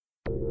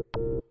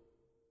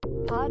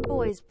Pod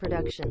Boys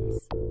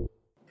Productions.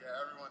 Yeah,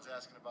 everyone's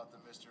asking about the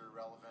Mr.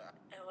 Irrelevant.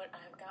 And what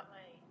I've got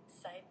my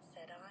sights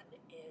set on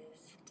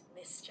is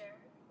Mr.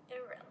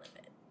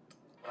 Irrelevant.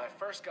 When I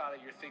first got it,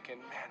 you're thinking,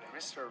 man,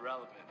 Mr.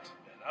 Irrelevant.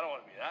 Man, I don't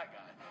want to be that guy.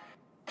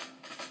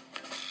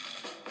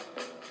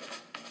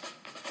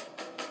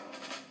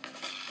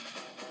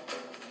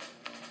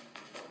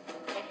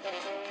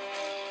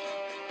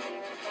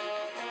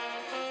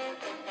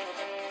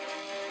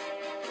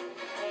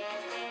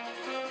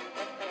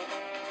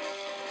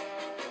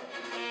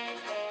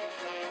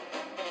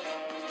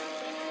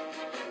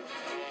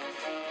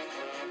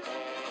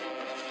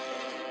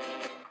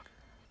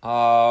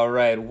 All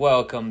right,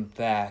 welcome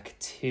back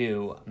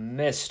to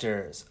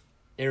Misterz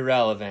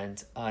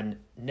Irrelevant, a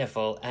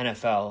Niffle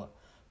NFL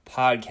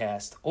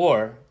podcast,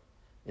 or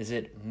is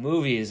it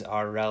Movies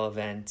Are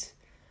Relevant,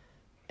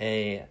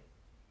 a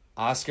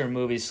Oscar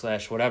movie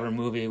 / whatever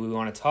movie we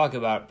want to talk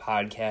about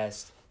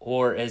podcast,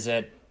 or is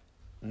it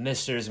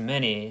Misterz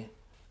Mini,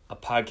 a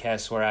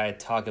podcast where I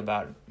talk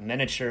about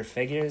miniature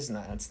figures?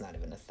 No, that's not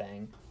even a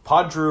thing.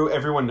 Pod Drew,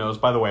 everyone knows.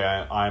 By the way,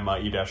 I'm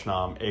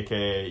E-Nam,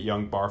 a.k.a.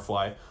 Yung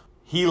Barfly.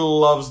 He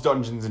loves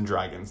Dungeons and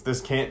Dragons.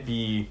 This can't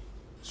be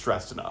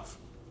stressed enough.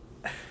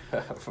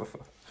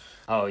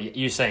 Oh,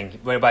 you're saying,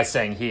 by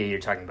saying he, you're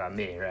talking about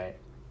me, right?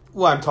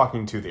 Well, I'm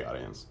talking to the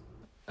audience.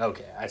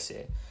 Okay, I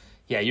see.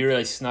 Yeah, you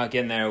really snuck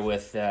in there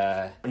with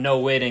no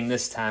waiting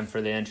this time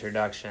for the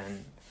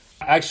introduction.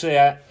 Actually,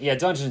 yeah,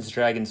 Dungeons and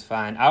Dragons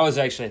fine. I was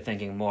actually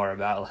thinking more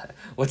about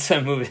what's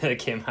that movie that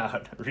came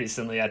out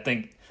recently?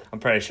 I'm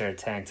pretty sure it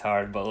tanked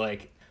hard, but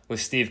with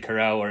Steve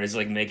Carell, where he's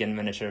making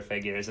miniature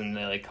figures and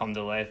they come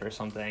to life or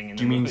something.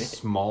 Do you mean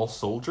Small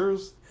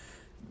Soldiers?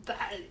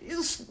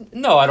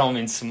 No, I don't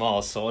mean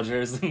Small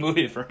Soldiers. The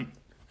movie from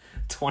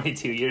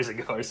 22 years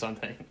ago or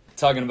something.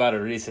 Talking about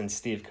a recent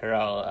Steve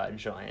Carell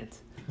joint.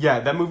 Yeah,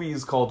 that movie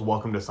is called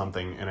Welcome to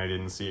Something, and I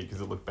didn't see it because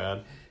it looked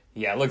bad.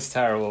 Yeah, it looks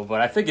terrible, but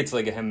I think it's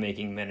him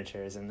making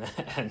miniatures and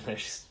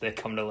they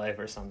come to life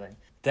or something.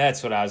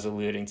 That's what I was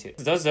alluding to.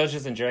 Those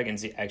Dungeons and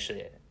Dragons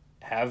actually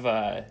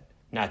have,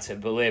 not to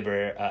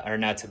belabor or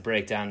not to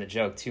break down the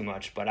joke too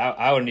much, but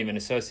I wouldn't even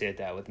associate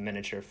that with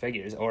miniature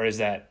figures. Or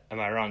am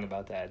I wrong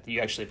about that? Do you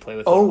actually play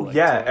with toys?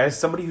 As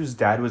somebody whose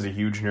dad was a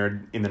huge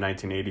nerd in the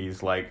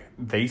 1980s,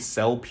 they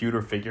sell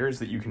pewter figures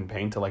that you can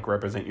paint to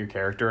represent your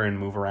character and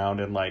move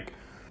around and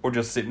or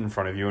just sit in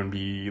front of you and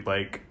be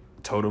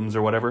totems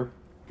or whatever.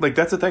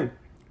 That's a thing.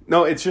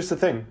 No, it's just a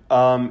thing.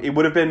 It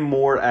would have been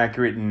more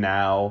accurate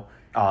now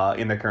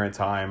in the current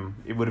time.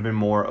 It would have been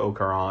more au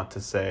courant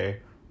to say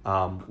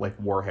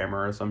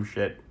Warhammer or some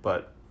shit,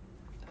 but...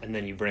 And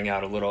then you bring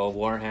out a little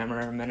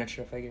Warhammer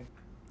miniature figure?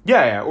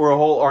 Yeah, or a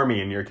whole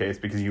army in your case,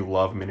 because you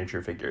love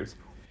miniature figures.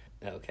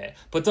 Okay.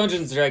 But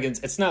Dungeons & Dragons,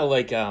 it's not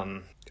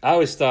I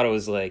always thought it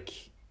was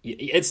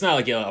it's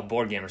not a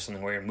board game or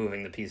something where you're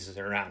moving the pieces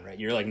around, right?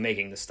 You're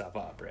making the stuff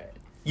up, right?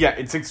 Yeah,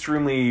 it's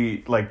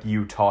extremely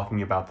you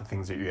talking about the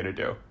things that you're going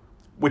to do,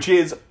 which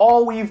is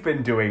all we've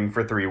been doing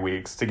for 3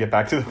 weeks to get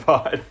back to the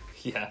pod.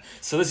 Yeah,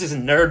 so this is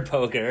Nerd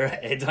Poker,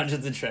 a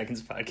Dungeons &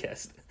 Dragons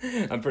podcast.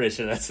 I'm pretty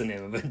sure that's the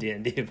name of a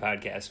D&D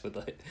podcast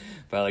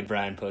by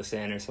Brian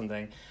Posehn or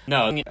something.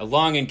 No, a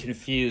long and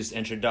confused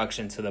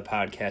introduction to the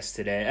podcast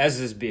today, as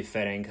is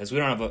befitting, because we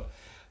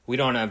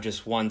don't have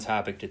just one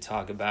topic to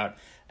talk about.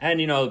 And,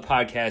 the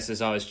podcast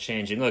is always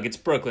changing. Look, it's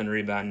Brooklyn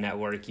Rebound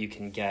Network. You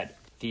can get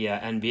the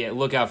NBA.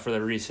 Look out for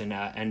the recent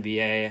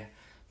BK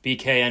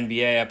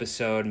NBA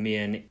episode me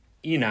and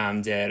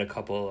Enam did a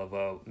couple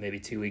of, maybe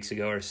 2 weeks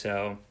ago or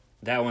so.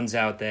 That one's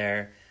out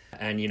there,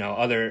 and,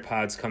 other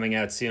pods coming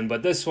out soon.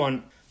 But this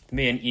one,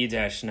 me and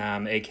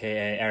E-Nam,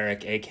 a.k.a.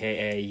 Eric,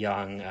 a.k.a.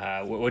 Young.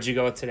 What'd you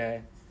go with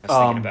today? I was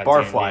thinking about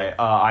Barfly.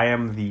 I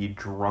am the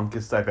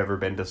drunkest I've ever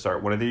been to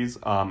start one of these.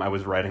 I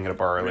was writing at a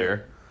bar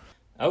earlier.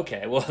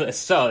 Okay, well,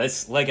 it's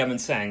like I've been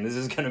saying, this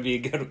is going to be a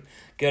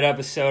good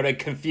episode, a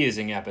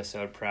confusing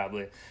episode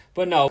probably.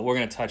 But no, we're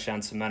going to touch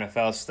on some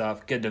NFL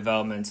stuff, good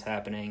developments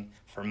happening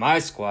for my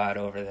squad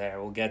over there.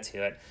 We'll get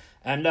to it.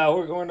 And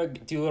we're going to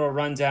do a little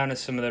rundown of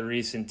some of the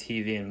recent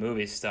TV and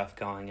movie stuff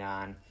going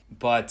on.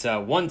 But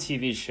one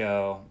TV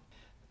show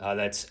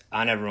that's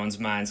on everyone's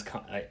minds,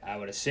 I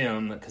would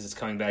assume, because it's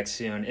coming back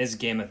soon, is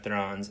Game of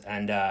Thrones.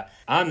 And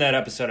on that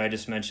episode, I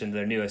just mentioned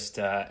the newest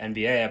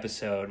NBA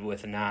episode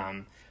with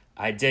Nam.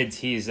 I did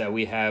tease that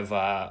we have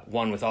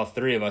one with all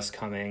three of us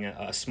coming,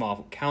 a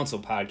small council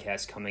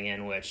podcast coming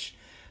in, which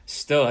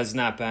still has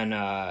not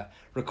been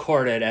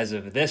recorded as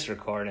of this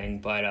recording,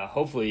 but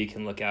hopefully you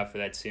can look out for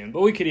that soon.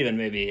 But we could even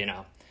maybe,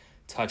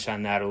 touch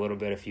on that a little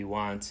bit if you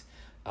want.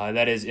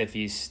 That is, if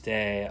you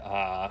stay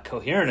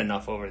coherent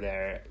enough over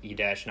there,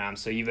 E-Nam.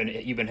 So you've been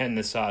hitting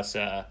the sauce.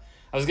 I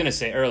was gonna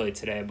say early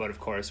today, but of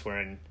course we're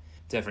in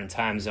different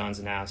time zones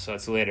now, so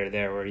it's later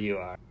there where you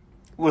are.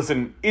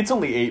 Listen, it's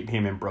only 8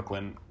 p.m. in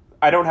Brooklyn.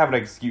 I don't have an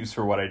excuse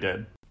for what I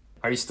did.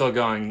 Are you still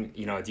going?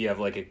 Do you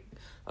have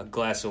a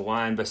glass of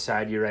wine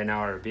beside you right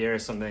now, or a beer or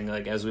something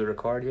as we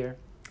record here?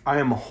 I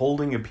am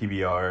holding a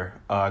PBR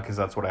because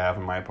that's what I have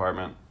in my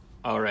apartment.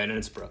 Oh, right, and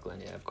it's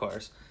Brooklyn, yeah, of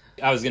course.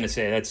 I was gonna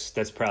say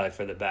that's probably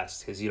for the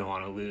best because you don't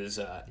want to lose.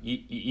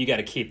 You got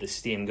to keep the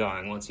steam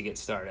going once you get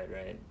started,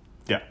 right?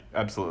 Yeah,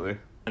 absolutely.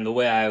 And the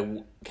way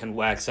I can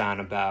wax on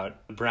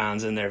about the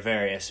Browns and their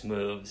various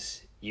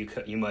moves,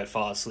 you might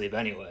fall asleep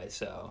anyway,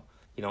 so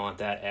you don't want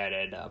that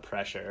added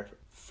pressure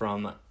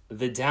from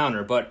the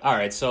downer. But all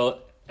right, so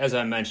as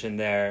I mentioned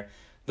there,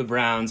 the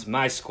Browns,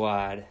 my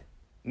squad,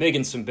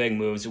 making some big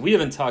moves. We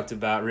haven't talked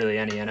about really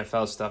any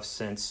NFL stuff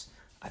since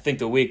I think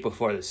the week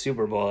before the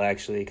Super Bowl,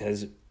 actually,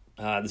 because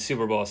the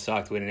Super Bowl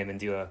sucked. We didn't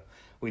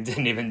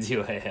even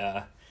do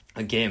a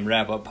game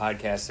wrap-up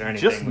podcast or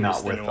anything. Just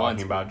not worth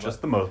talking about.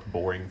 Just the most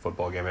boring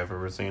football game I've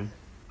ever seen.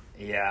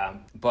 Yeah,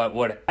 but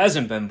what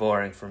hasn't been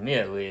boring, for me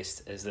at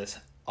least, is this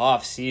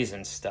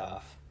off-season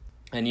stuff.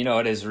 And,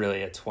 it is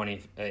really a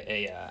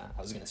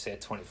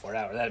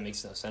 24-hour. That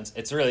makes no sense.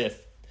 It's really a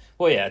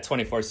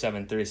 24/7,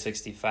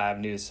 365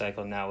 news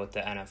cycle now with the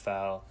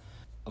NFL.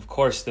 Of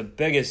course, the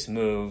biggest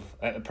move,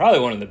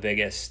 probably one of the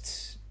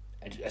biggest,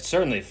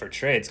 certainly for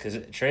trades, because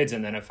trades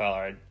in the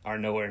NFL are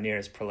nowhere near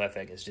as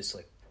prolific as just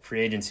like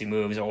free agency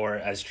moves or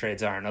as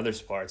trades are in other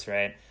sports,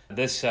 right?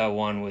 This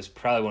one was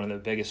probably one of the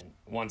biggest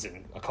ones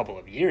in a couple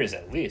of years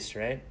at least,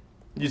 right?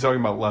 You talking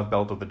about Lev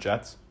Bell to the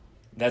Jets?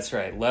 That's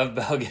right. Lev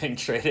Bell getting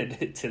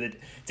traded to the...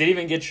 Did he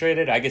even get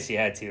traded? I guess he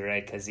had to,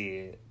 right? Because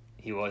he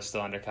was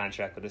still under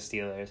contract with the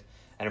Steelers.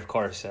 And of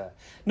course,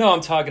 no, I'm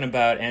talking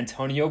about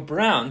Antonio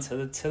Brown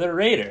to the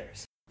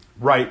Raiders.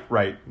 Right.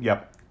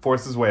 Yep.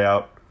 Forced his way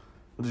out.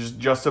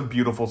 Just a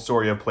beautiful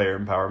story of player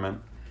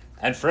empowerment.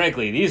 And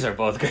frankly, these are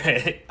both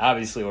great.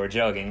 Obviously, we're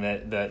joking.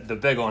 The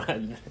big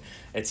one,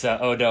 it's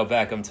Odell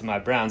Beckham to my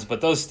Browns.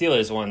 But those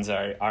Steelers ones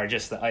are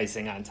just the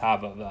icing on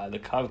top of the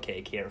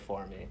cupcake here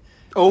for me.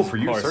 Oh, for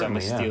you,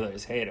 certainly. Of course, I'm a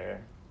Steelers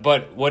hater.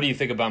 But what do you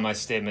think about my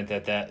statement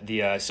that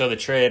the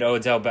trade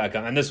Odell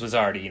Beckham, and this was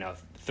already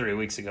 3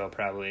 weeks ago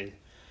probably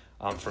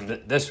from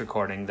this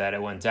recording that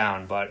it went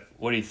down. But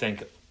what do you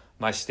think?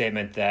 My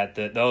statement that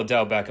the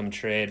Odell Beckham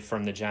trade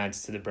from the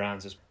Giants to the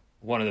Browns is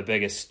one of the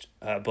biggest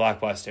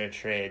blockbuster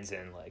trades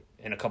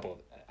in a couple of,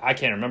 I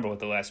can't remember what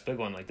the last big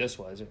one like this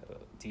was.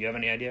 Do you have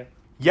any idea?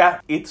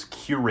 Yeah, its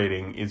Q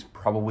rating is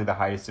probably the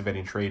highest of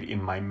any trade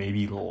in my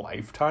maybe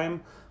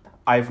lifetime.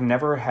 I've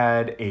never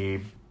had a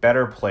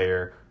better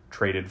player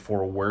traded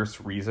for worse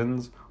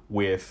reasons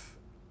with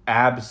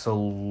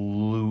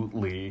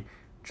absolutely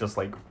just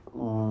like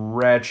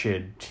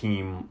wretched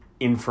team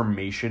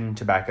information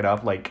to back it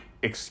up, like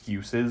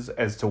excuses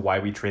as to why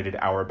we traded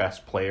our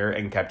best player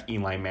and kept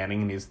Eli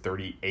Manning in his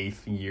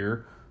 38th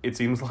year. It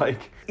seems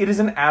like it is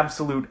an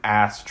absolute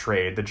ass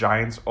trade. The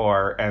Giants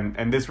are,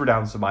 and this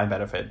redounds to my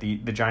benefit, the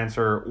Giants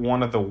are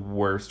one of the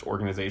worst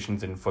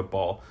organizations in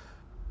football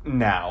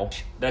now.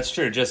 That's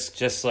true.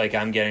 Just like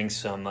I'm getting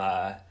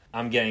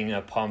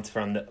pumped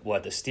from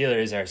what the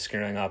Steelers are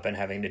screwing up and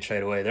having to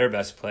trade away their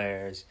best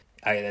players.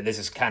 This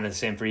is kind of the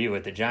same for you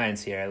with the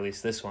Giants here, at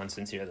least this one,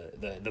 since you're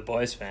the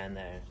boys fan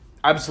there.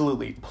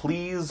 Absolutely.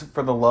 Please,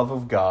 for the love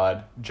of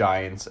God,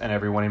 Giants and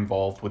everyone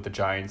involved with the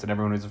Giants and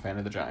everyone who's a fan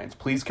of the Giants,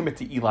 please commit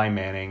to Eli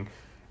Manning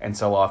and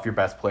sell off your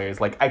best players.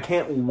 Like, I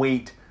can't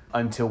wait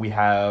until we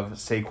have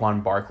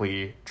Saquon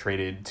Barkley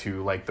traded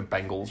to, like, the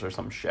Bengals or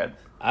some shit.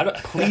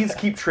 Please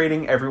keep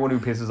trading everyone who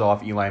pisses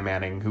off Eli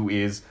Manning, who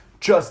is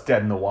just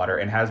dead in the water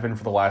and has been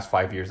for the last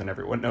 5 years, and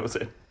everyone knows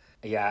it.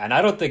 Yeah, and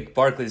I don't think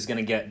Barkley's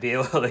going to be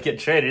able to get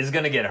traded. He's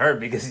going to get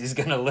hurt because he's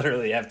going to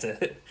literally have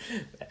to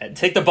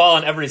take the ball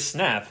on every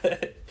snap.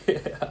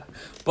 Yeah.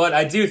 But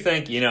I do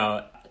think,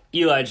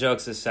 Eli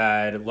jokes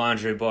aside,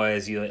 laundry boy,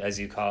 as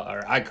you call,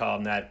 or I call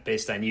him that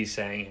based on you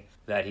saying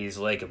that he's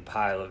like a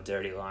pile of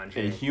dirty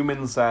laundry. A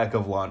human sack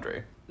of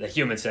laundry. The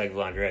human sack of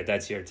laundry, right?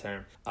 That's your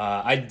term.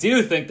 I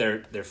do think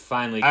they're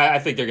finally... I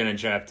think they're going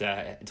to draft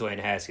Dwayne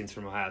Haskins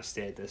from Ohio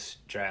State this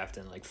draft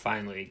and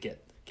finally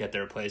get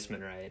their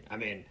replacement right. I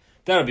mean...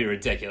 That would be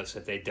ridiculous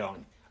if they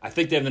don't. I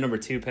think they have the number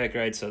 2 pick,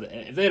 right? So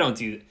if they don't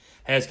do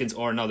Haskins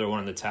or another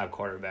one of the top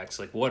quarterbacks,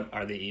 what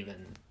are they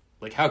even...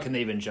 how can they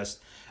even just...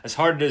 As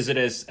hard as it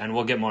is, and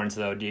we'll get more into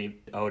the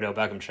Odell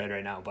Beckham trade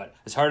right now, but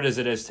as hard as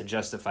it is to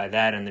justify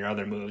that and their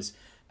other moves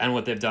and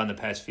what they've done the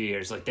past few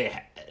years, they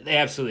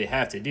absolutely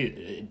have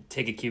to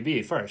take a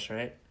QB first,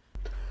 right?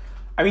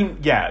 I mean,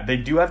 yeah, they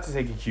do have to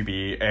take a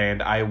QB,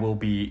 and I will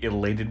be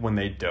elated when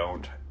they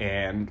don't.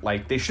 And,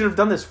 they should have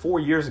done this 4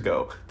 years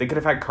ago. They could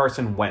have had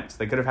Carson Wentz.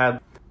 They could have had,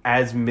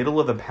 as middle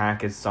of the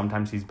pack as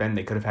sometimes he's been,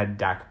 they could have had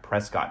Dak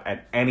Prescott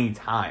at any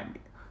time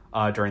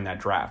during that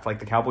draft.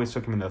 The Cowboys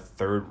took him in the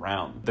 3rd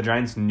round. The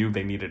Giants knew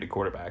they needed a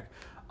quarterback.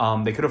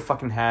 They could have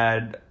fucking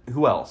had...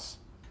 Who else?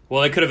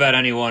 Well, they could have had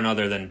anyone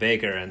other than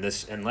Baker in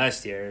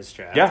last year's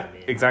draft. Yeah,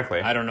 exactly.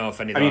 I don't know if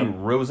any.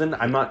 Rosen.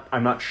 I'm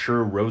not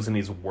sure Rosen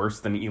is worse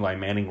than Eli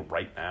Manning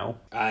right now.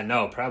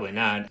 No, probably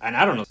not. And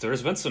I don't know.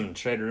 There's been some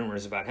trade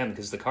rumors about him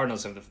because the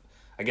Cardinals have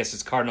I guess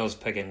it's Cardinals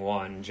picking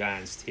 1,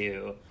 Giants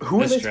 2.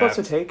 Who are they supposed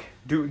to take?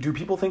 Do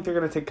people think they're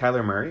going to take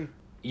Kyler Murray?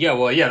 Yeah,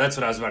 well, that's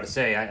what I was about to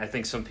say. I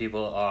think some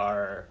people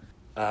are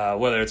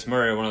Whether it's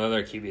Murray or one of the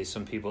other QBs,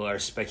 some people are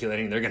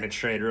speculating they're going to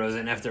trade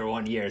Rosen after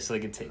 1 year so they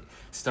can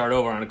start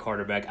over on a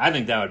quarterback. I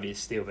think that would be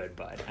stupid,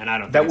 and I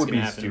don't think it's going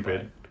to happen. That would be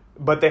stupid.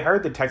 But they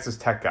hired the Texas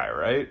Tech guy,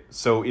 right?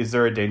 So is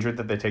there a danger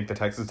that they take the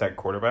Texas Tech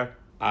quarterback?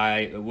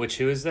 Who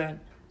is that?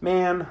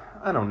 Man,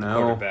 I don't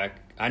know. Quarterback.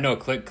 I know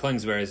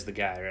Kingsbury is the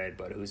guy, right?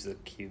 But who's the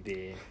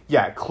QB?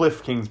 Yeah,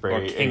 Cliff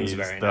Kingsbury, is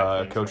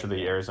the coach of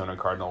the Arizona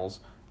Cardinals.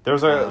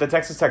 The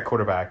Texas Tech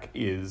quarterback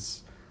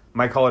is,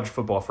 my college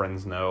football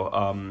friends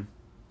know.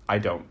 I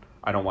don't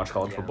watch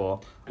college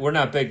football. We're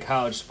not big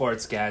college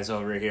sports guys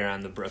over here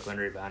on the Brooklyn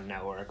Rebound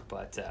Network,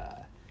 but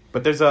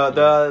there's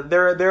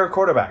their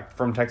quarterback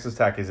from Texas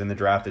Tech is in the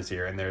draft this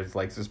year, and there's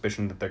like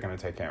suspicion that they're going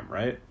to take him,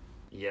 right?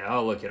 Yeah,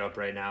 I'll look it up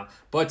right now.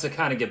 But to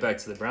kind of get back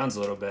to the Browns a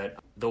little bit,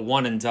 the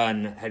one and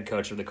done head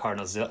coach of the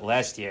Cardinals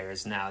last year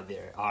is now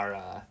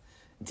our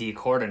D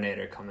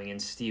coordinator coming in,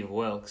 Steve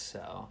Wilkes.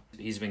 So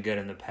he's been good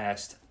in the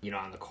past,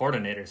 on the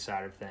coordinator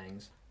side of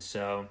things.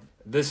 So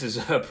this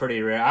is a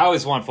pretty rare. I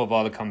always want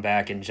football to come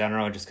back in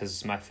general, just because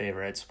it's my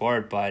favorite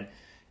sport, but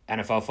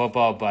NFL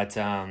football. But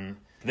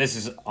this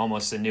is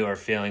almost a newer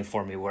feeling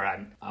for me, where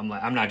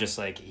I'm not just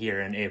like here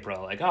in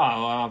April, like, oh, I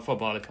want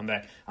football to come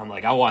back. I'm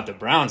like, I want the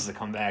Browns to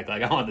come back.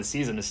 Like, I want the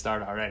season to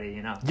start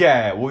already,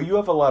 Yeah, well, you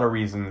have a lot of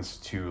reasons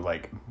to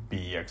like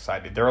be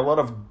excited. There are a lot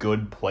of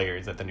good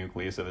players at the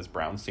nucleus of this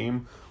Browns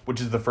team, which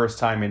is the first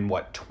time in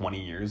 20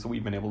 years that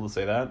we've been able to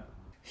say that.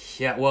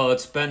 Yeah, well,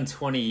 it's been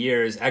 20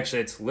 years.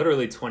 Actually, it's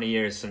literally 20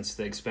 years since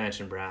the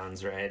expansion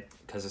Browns, right?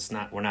 Because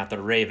we're not the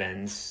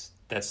Ravens.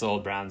 That's the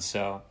old Browns.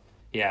 So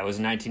yeah, it was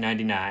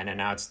 1999, and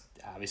now it's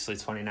obviously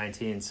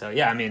 2019. So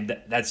yeah, I mean,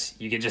 that's,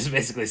 you could just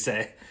basically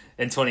say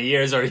in 20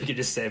 years, or you could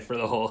just say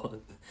for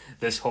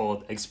this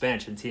whole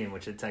expansion team,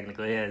 which it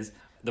technically is.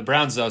 The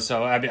Browns, though,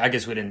 so I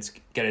guess we didn't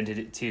get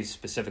into too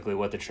specifically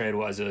what the trade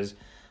was. It was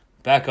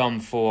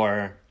Beckham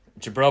for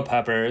Jabril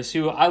Peppers,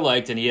 who I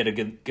liked, and he had a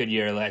good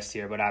year last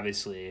year, but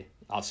obviously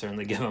I'll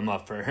certainly give him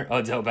up for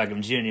Odell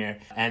Beckham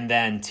Jr. And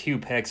then 2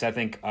 picks, I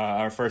think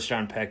our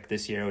first-round pick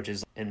this year, which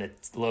is in the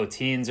low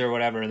teens or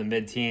whatever, in the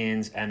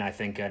mid-teens, and I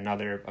think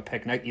either a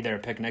pick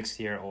next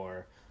year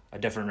or a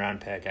different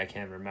round pick. I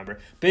can't remember.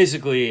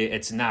 Basically,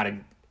 it's not a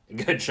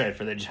good trade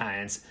for the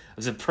Giants. It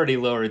was a pretty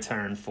low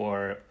return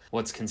for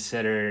what's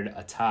considered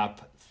a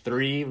top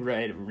 3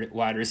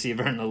 wide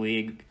receiver in the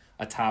league,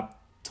 a top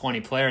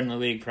 20 player in the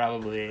league,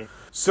 probably.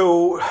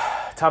 So,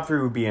 top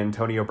 3 would be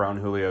Antonio Brown,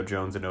 Julio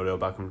Jones, and Odell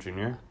Beckham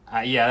Jr.?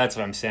 Yeah, that's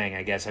what I'm saying,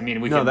 I guess. I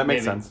mean, that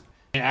makes sense.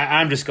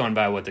 I'm just going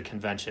by what the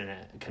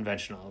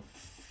conventional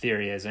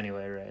theory is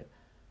anyway, right?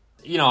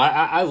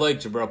 I like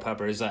Jabril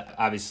Peppers.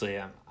 Obviously,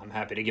 I'm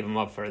happy to give him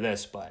up for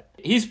this, but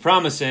he's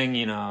promising.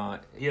 He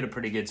had a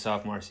pretty good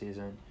sophomore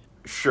season.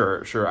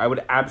 Sure. I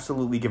would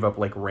absolutely give up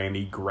like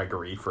Randy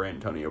Gregory for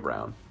Antonio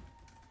Brown.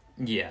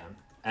 Yeah,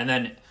 and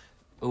then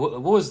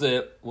what was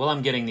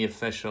I'm getting the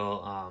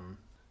official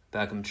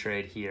Beckham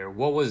trade here.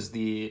 What was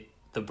the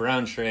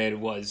Brown trade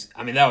was?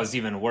 I mean, that was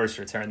even worse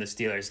return the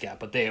Steelers got,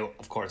 but they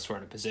of course were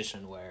in a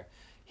position where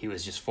he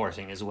was just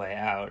forcing his way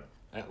out,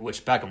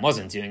 which Beckham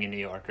wasn't doing in New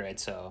York, right?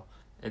 So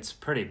it's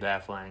pretty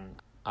baffling.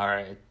 All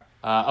right.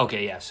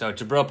 Okay, yeah. So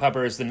Jabril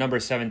Peppers, the number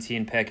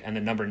 17 pick and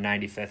the number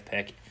 95th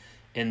pick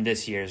in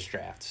this year's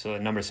draft. So the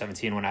number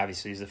 17 one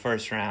obviously is the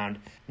first round.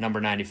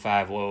 Number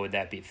 95, what would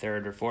that be,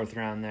 3rd or 4th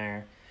round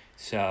there?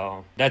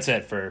 So that's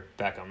it for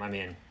Beckham. I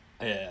mean,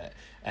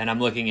 and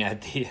I'm looking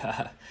at the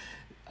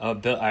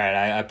Bill. All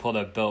right, I pulled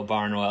up Bill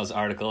Barnwell's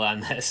article on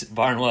this.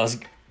 Barnwell's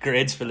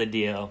grades for the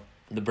deal: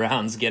 the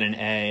Browns get an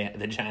A,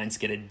 the Giants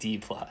get a D+.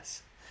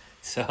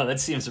 So that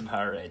seems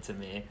about right to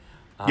me.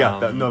 Yeah,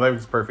 that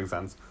makes perfect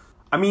sense.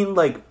 I mean,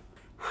 like,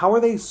 how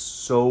are they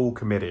so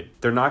committed?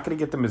 They're not going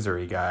to get the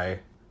Missouri guy.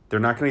 They're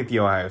not going to get the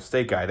Ohio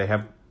State guy.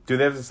 Do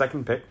they have the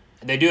second pick?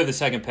 They do have the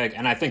second pick,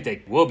 and I think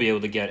they will be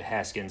able to get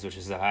Haskins, which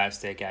is the Ohio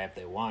State guy, if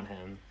they want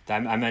him.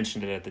 I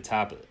mentioned it at the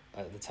top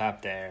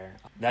there.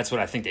 That's what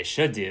I think they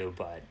should do,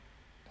 but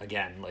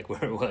again, like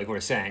we're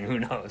saying, who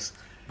knows?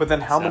 But then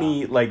how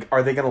many,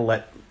 are they going to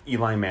let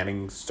Eli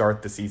Manning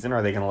start the season?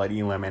 Are they going to let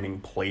Eli Manning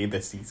play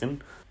the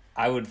season?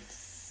 I would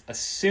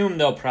assume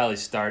they'll probably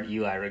start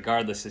Eli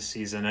regardless this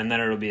season, and then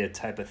it'll be a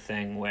type of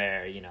thing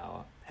where,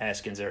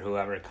 Haskins or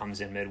whoever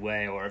comes in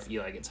midway, or if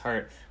Eli gets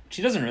hurt, which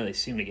he doesn't really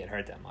seem to get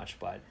hurt that much,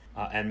 but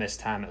and miss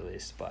time at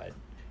least. But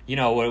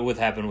what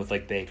happened with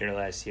Baker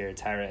last year?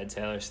 Tyrod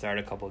Taylor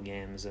started a couple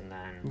games and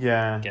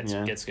then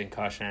gets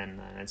concussion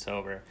and it's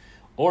over.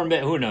 Or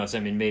who knows? I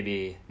mean,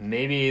 maybe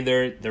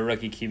their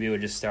rookie QB would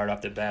just start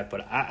off the bat,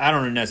 but I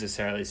don't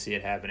necessarily see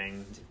it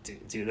happening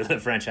due to the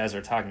franchise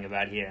we're talking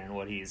about here and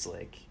what he's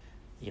like.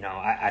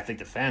 I think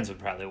the fans would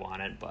probably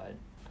want it, but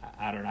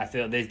I don't know. I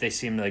feel they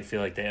seem to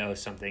feel like they owe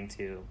something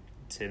to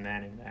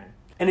Manning there.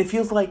 And it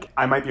feels like,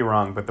 I might be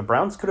wrong, but the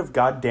Browns could have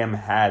goddamn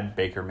had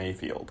Baker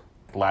Mayfield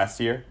last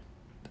year.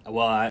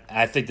 Well,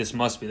 I think this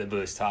must be the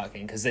Boost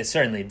talking, because they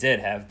certainly did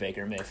have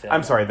Baker Mayfield.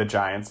 I'm sorry, the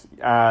Giants.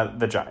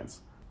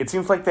 It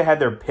seems like they had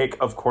their pick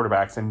of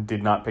quarterbacks and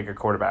did not pick a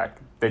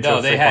quarterback. They No,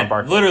 chose they Saquon had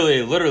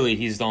Barkley. literally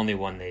he's the only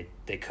one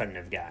they couldn't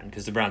have gotten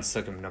because the Browns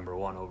took him number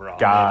 1 overall.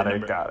 Got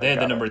They had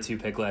the it. number 2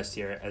 pick last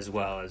year as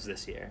well as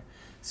this year.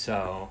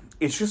 So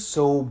It's just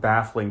so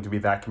baffling to be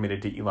that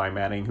committed to Eli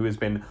Manning, who has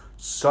been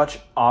such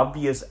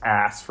obvious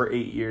ass for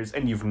 8 years,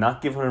 and you've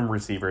not given him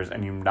receivers,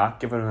 and you've not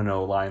given him an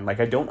O-line. Like,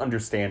 I don't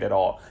understand at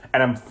all.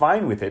 And I'm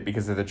fine with it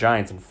because they're the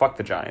Giants, and fuck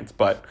the Giants,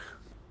 but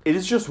it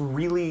is just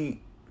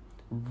really,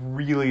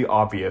 really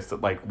obvious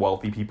that, like,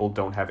 wealthy people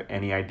don't have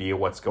any idea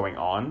what's going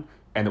on,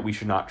 and that we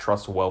should not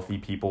trust wealthy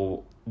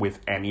people with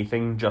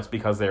anything just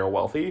because they are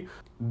wealthy.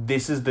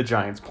 This is the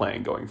Giants'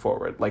 plan going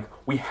forward. Like,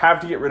 we have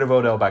to get rid of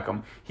Odell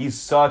Beckham. He's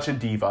such a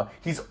diva.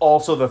 He's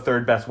also the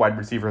 3rd best wide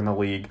receiver in the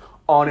league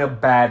on a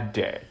bad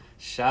day.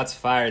 shots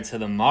fired to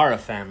the Mara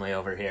family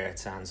over here, it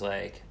sounds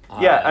like.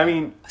 Yeah, I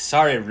mean...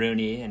 Sorry,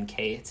 Rooney and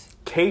Kate.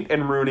 Kate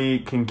and Rooney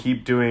can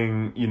keep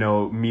doing,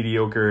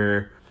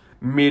 mediocre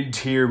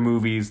mid-tier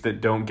movies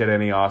that don't get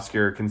any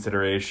Oscar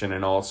consideration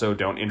and also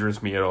don't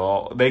interest me at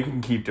all. They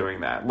can keep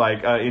doing that.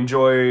 Like,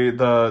 enjoy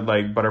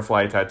the,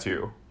 butterfly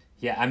tattoo.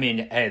 Yeah, I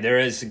mean, hey, there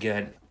is a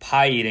good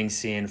pie eating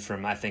scene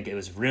from, I think it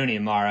was Rooney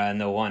Mara in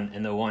the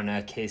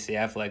one Casey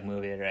Affleck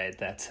movie, right?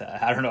 That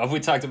I don't know if we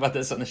talked about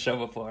this on the show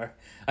before.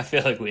 I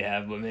feel like we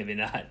have, but maybe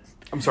not.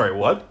 I'm sorry,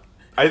 what?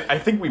 I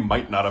think we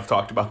might not have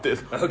talked about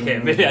this. Okay,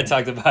 maybe I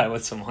talked about it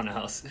with someone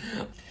else.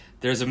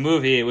 There's a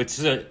movie, which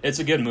is it's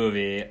a good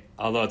movie,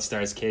 although it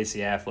stars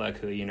Casey Affleck,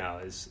 who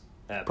is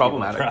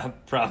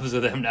problematic. Problems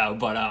with him now,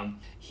 but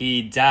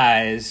he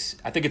dies.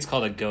 I think it's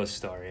called A Ghost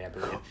Story, I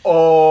believe.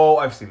 Oh,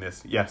 I've seen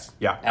this. Yes,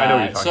 yeah, I know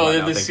what you're talking so about.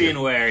 So the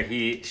scene where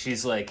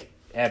she's like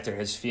after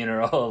his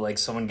funeral, like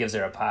someone gives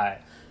her a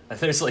pie. And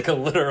there's like a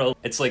literal,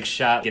 it's like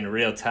shot in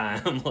real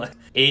time, like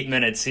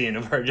 8-minute scene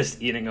of her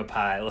just eating a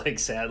pie. Like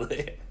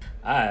sadly,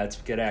 it's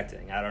good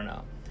acting. I don't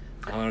know.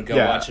 I'm gonna go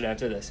watch it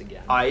after this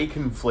again. I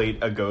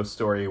conflate A Ghost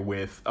Story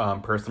with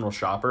Personal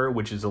Shopper,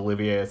 which is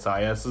Olivier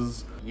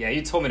Assayas's. Yeah,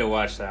 you told me to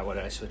watch that one,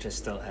 which I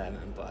still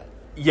haven't, but...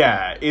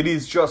 Yeah, it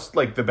is just,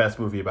 the best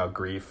movie about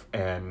grief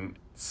and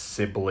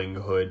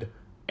siblinghood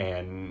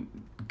and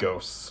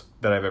ghosts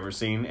that I've ever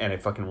seen, and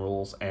it fucking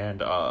rules,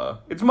 and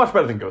it's much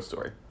better than Ghost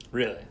Story.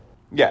 Really?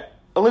 Yeah.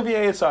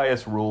 Olivier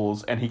Assayas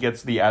rules, and he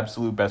gets the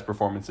absolute best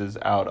performances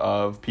out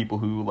of people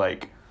who,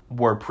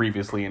 were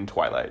previously in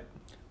Twilight.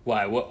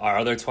 Why? What are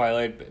other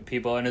Twilight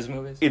people in his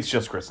movies? It's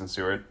just Kristen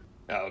Stewart.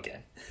 Oh,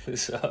 okay.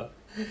 So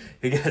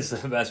he gets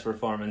the best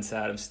performance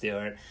out of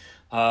Stewart.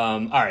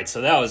 All right,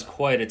 so that was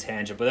quite a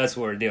tangent, but that's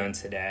what we're doing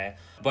today.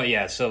 But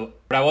yeah, so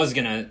what I was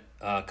going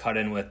to cut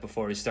in with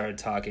before we started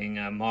talking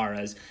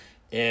Maras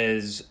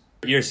is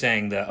you're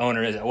saying the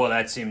owner is, well,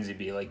 that seems to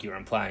be like you were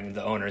implying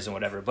the owners and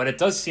whatever, but it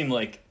does seem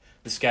like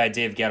this guy,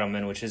 Dave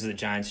Gettleman, which is the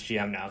Giants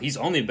GM now, he's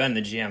only been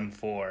the GM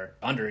for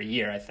under a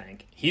year, I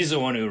think. He's the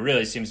one who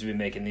really seems to be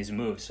making these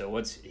moves, so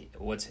what's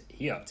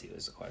he up to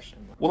is the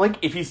question. Well,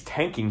 if he's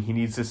tanking, he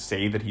needs to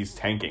say that he's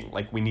tanking.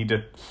 We need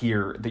to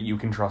hear that you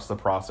can trust the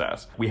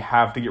process. We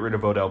have to get rid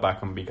of Odell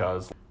Beckham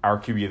because our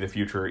QB of the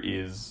future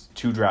is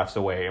 2 drafts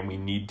away, and we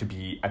need to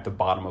be at the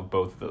bottom of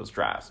both of those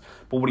drafts.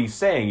 But what he's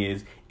saying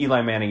is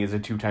Eli Manning is a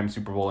 2-time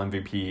Super Bowl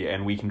MVP,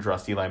 and we can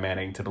trust Eli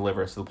Manning to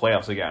deliver us to the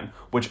playoffs again,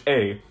 which,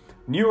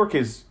 New York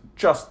is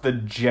just the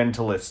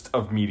gentlest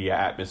of media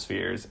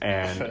atmospheres,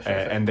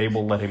 and they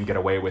will let him get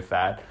away with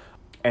that.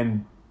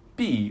 And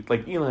B,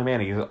 Eli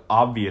Manning is an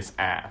obvious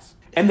ass.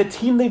 And the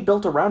team they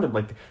built around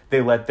him,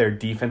 they let their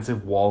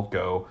defensive wall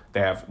go.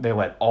 They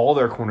let all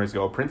their corners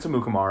go. Prince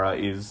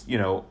Amukamara is,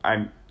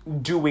 I'm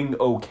doing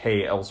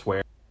okay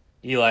elsewhere.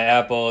 Eli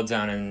Apple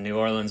down in New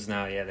Orleans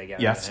now, yeah, they got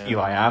Yes, him.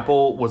 Eli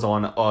Apple was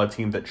on a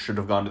team that should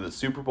have gone to the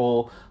Super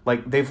Bowl.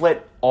 They've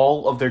let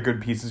all of their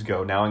good pieces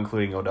go, now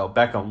including Odell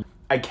Beckham.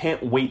 I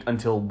can't wait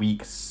until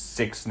week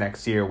 6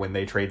 next year when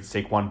they trade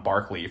Saquon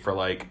Barkley for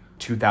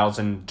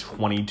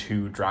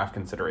 2022 draft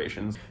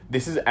considerations.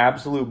 This is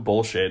absolute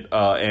bullshit.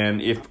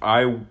 And if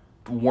I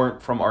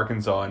weren't from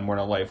Arkansas and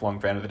weren't a lifelong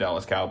fan of the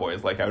Dallas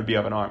Cowboys, I would be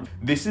up in arms.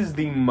 This is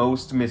the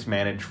most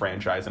mismanaged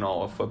franchise in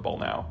all of football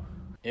now.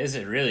 Is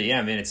it really? Yeah,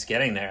 I mean, it's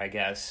getting there, I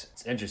guess.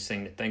 It's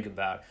interesting to think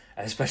about,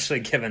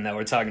 especially given that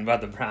we're talking about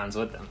the Browns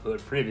with them, who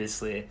had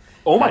previously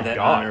had that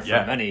honor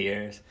for many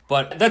years.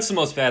 But that's the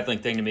most baffling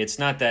thing to me. It's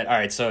not that, all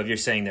right, so if you're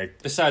saying they're,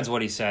 besides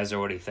what he says or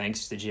what he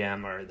thinks, the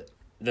GM, or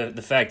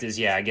the fact is,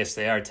 yeah, I guess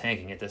they are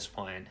tanking at this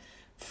point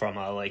from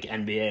a,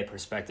 NBA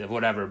perspective,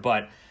 whatever.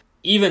 But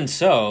even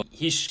so,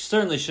 he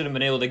certainly should have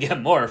been able to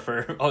get more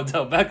for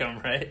Odell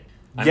Beckham, right?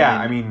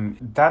 I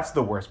mean, that's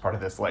the worst part of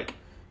this,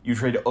 you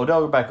trade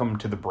Odell Beckham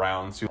to the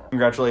Browns.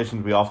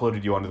 Congratulations, we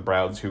offloaded you onto the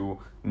Browns, who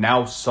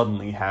now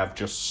suddenly have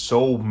just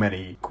so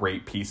many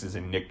great pieces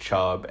in Nick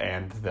Chubb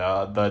and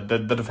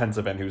the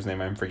defensive end whose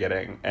name I'm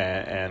forgetting,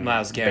 and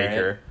Myles Garrett.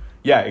 Baker.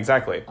 Yeah,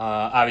 exactly.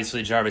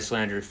 Obviously, Jarvis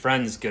Landry,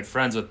 good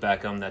friends with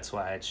Beckham. That's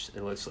why it's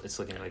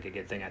looking like a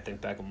good thing. I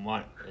think Beckham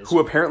won. Who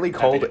apparently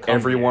called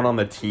everyone on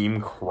the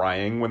team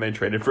crying when they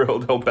traded for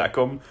Odell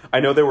Beckham.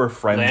 I know they were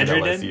friends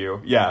Landry at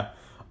LSU. Did? Yeah.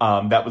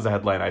 That was a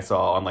headline I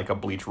saw on like a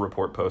Bleacher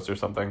Report post or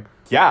something.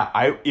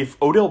 Yeah, if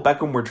Odell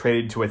Beckham were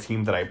traded to a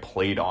team that I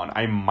played on,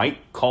 I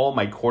might call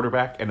my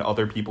quarterback and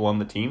other people on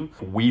the team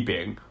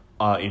weeping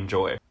in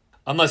joy.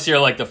 Unless you're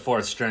like the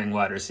fourth string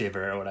wide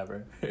receiver or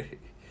whatever.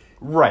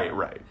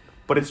 Right.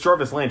 But it's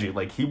Jarvis Landry.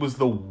 Like, he was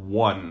the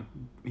one.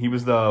 He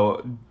was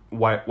the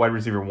wide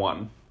receiver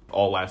one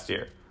all last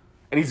year.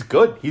 And he's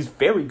good. He's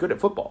very good at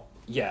football.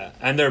 Yeah,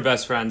 and they're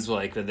best friends,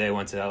 like, they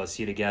went to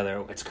LSU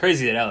together. It's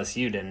crazy that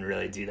LSU didn't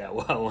really do that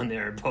well when they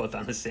were both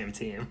on the same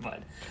team,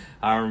 but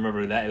I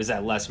remember that. It was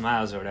at Les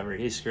Miles or whatever.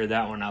 He screwed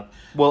that one up.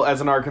 Well, as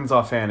an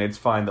Arkansas fan, it's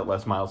fine that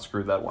Les Miles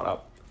screwed that one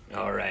up.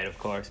 All right, of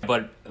course.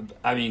 But,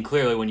 I mean,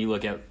 clearly when you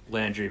look at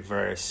Landry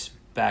versus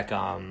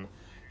Beckham,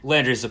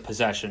 Landry's a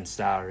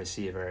possession-style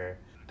receiver,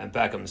 and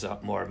Beckham's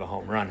more of a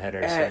home run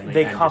hitter.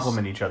 They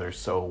complement each other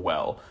so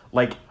well.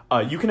 Like,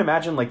 you can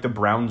imagine, like, the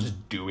Browns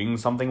doing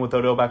something with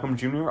Odell Beckham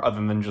Jr.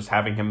 other than just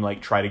having him,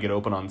 like, try to get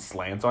open on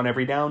slants on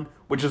every down,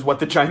 which is what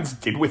the Giants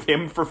did with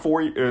him for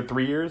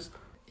 3 years.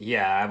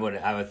 Yeah, I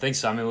would think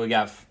so. I mean, we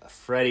got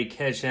Freddie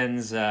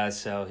Kitchens,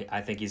 so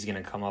I think he's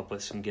going to come up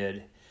with some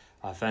good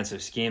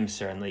offensive schemes,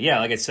 certainly. Yeah,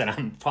 like I said,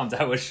 I'm pumped.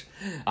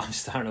 I'm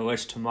starting to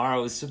wish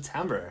tomorrow was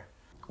September.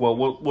 Well,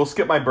 we'll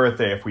skip my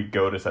birthday if we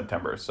go to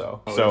September,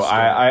 so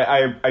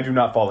I do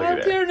not follow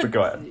you there, but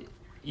go ahead.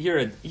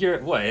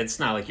 You're what? It's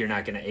not like you're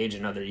not going to age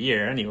another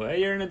year anyway.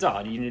 You're an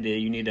adult. You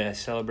need to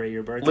celebrate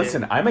your birthday.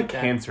 Listen, I'm a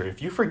Cancer.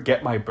 If you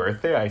forget my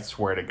birthday, I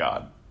swear to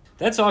God.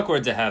 That's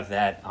awkward to have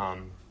that.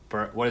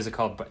 What is it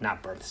called?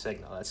 Not birth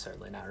signal. That's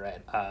certainly not right.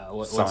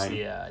 What's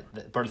the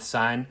birth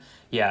sign?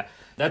 Yeah,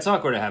 that's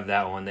awkward to have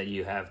that one that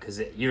you have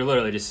because you're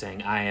literally just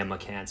saying I am a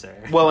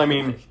Cancer. Well, I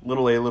mean,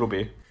 little a, little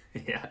b.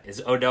 Yeah,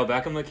 is Odell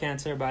Beckham a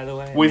Cancer, by the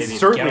way? Well, he's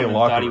certainly a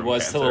locker room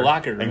cancer, to the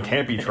locker room and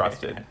can't be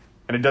trusted.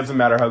 And it doesn't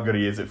matter how good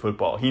he is at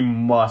football. He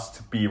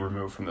must be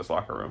removed from this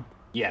locker room.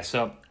 Yeah,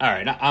 so, all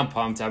right, I'm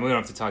pumped. We don't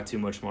have to talk too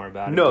much more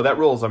about it. No, that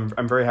rules.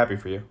 I'm very happy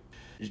for you.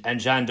 And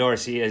John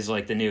Dorsey is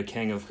like the new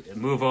king of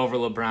move over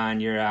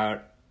LeBron, you're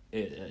out.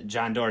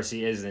 John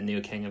Dorsey is the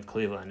new king of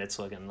Cleveland. It's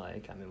looking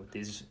like, I mean, with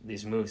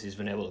these moves he's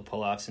been able to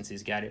pull off since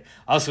he's got here.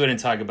 Also, we didn't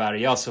talk about it.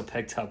 He also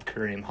picked up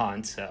Kareem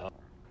Hunt, so.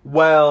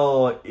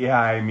 Well,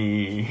 yeah, I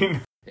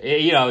mean.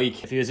 You know,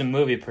 if he was a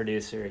movie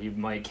producer, he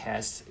might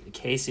cast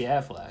Casey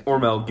Affleck. Or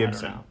Mel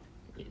Gibson.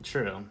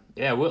 True.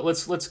 Yeah,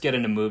 let's get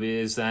into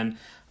movies then.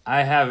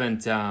 I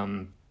haven't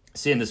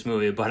seen this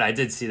movie, but I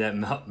did see that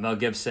Mel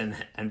Gibson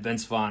and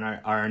Vince Vaughn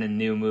are in a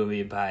new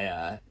movie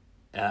by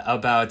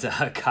about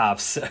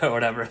cops or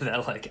whatever.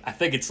 That like I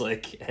think it's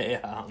like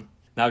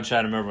now I'm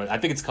trying to remember. I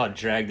think it's called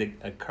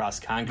Dragged Across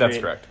Concrete. That's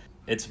correct.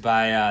 It's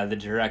by the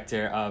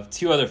director of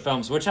two other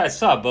films, which I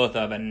saw both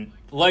of and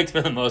liked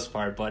for the most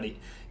part, but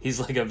he's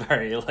like a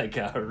very like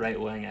right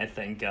wing, I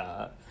think,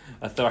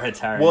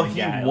 authoritarian. Well,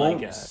 he guy,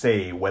 won't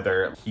say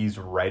whether he's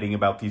writing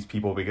about these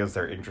people because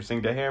they're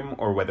interesting to him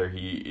or whether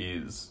he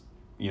is,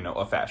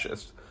 a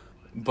fascist.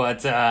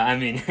 But I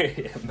mean,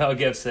 Mel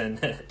Gibson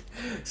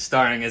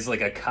starring as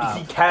like a cop.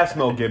 He cast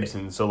Mel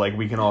Gibson, so like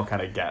we can all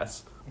kind of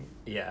guess.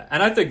 Yeah,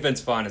 and I think Vince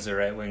Vaughn is a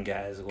right-wing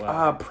guy as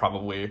well.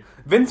 Probably.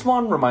 Vince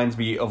Vaughn reminds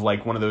me of,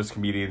 like, one of those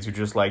comedians who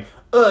just, like,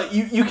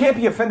 you can't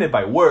be offended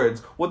by words.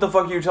 What the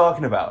fuck are you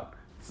talking about?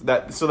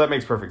 So that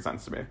makes perfect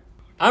sense to me.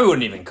 I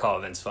wouldn't even call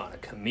Vince Vaughn a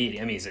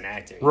comedian. I mean, he's an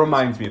actor.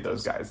 Reminds me of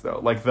those guys, though.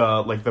 Like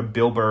the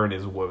Bill Burr in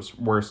his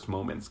worst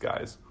moments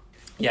guys.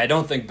 Yeah, I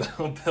don't think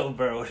Bill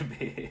Burr would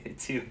be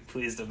too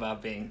pleased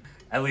about being,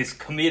 at least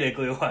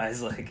comedically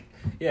wise, like...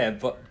 Yeah,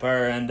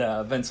 Burr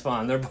and Vince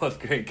Vaughn, they're both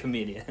great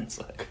comedians.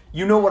 Like,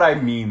 you know what I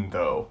mean,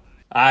 though.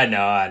 I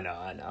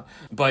know.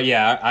 But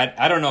yeah,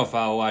 I don't know if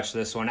I'll watch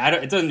this one.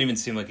 It doesn't even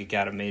seem like it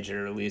got a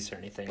major release or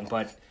anything.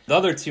 But the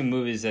other two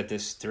movies that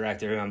this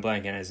director, who I'm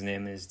blanking on his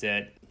name,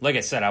 did, like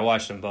I said, I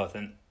watched them both.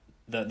 And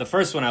the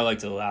first one I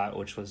liked a lot,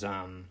 which was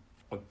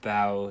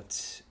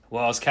about...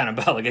 Well, it's kind of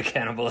about like a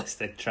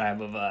cannibalistic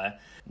tribe of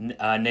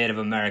Native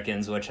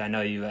Americans, which I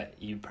know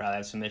you probably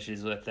have some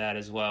issues with that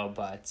as well,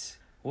 but...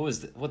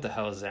 What the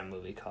hell is that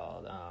movie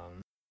called?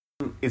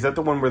 Is that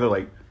the one where they're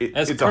like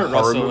it's Kurt a horror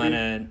Russell movie? in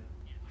it.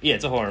 Yeah,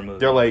 it's a horror movie.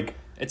 They're like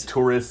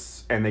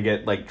tourists and they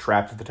get like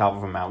trapped at the top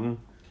of a mountain.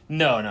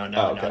 No.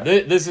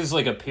 Okay. This is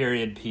like a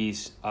period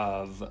piece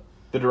of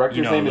the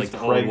director's name is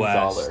Craig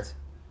Zoller.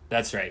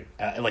 That's right,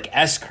 like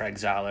S. Craig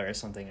Zoller or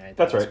something.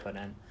 That's right. Put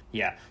in.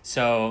 Yeah.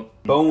 So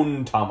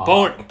Bone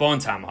Tomahawk. Bone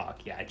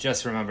Tomahawk. Yeah, I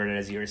just remembered it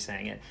as you were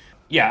saying it.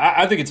 Yeah,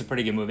 I think it's a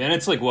pretty good movie and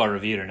it's like well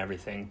reviewed and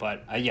everything.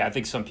 But yeah, I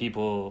think some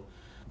people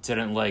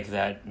didn't like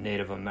that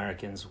Native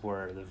Americans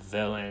were the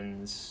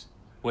villains,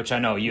 which I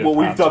know you. Well,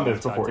 we've done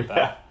this before,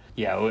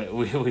 Yeah,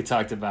 we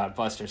talked about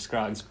Buster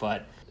Scruggs,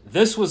 but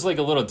this was like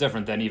a little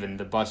different than even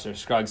the Buster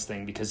Scruggs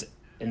thing because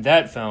in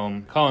that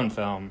film, Coen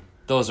film,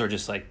 those were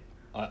just like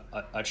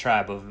a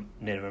tribe of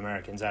Native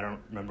Americans. I don't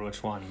remember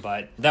which one,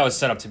 but that was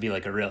set up to be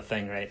like a real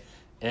thing, right?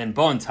 And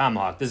Bone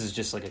Tomahawk, this is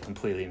just like a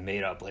completely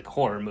made up like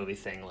horror movie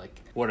thing. Like,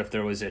 what if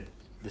there was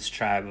this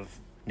tribe of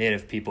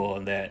Native people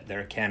and that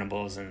they're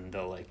cannibals and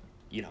they'll like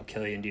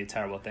kill you and do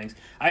terrible things.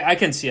 I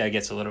can see it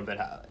gets a little bit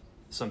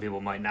some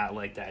people might not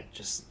like that,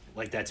 just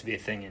like that to be a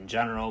thing in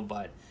general,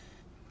 but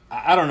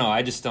I don't know.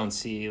 I just don't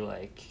see,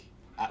 like...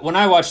 When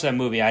I watched that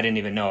movie, I didn't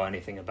even know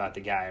anything about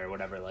the guy or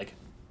whatever. Like,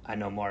 I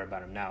know more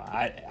about him now.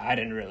 I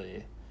didn't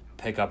really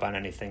pick up on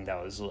anything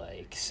that was,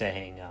 like,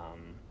 saying,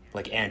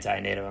 like,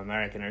 anti-Native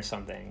American or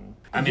something.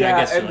 I mean, yeah, I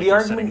guess... and like, the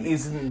argument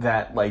isn't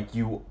that, like,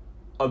 you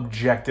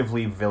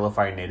objectively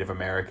vilify Native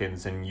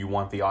Americans and you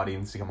want the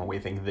audience to come away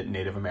thinking that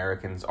Native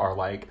Americans are,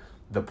 like,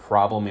 the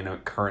problem in a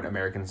current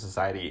American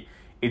society.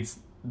 It's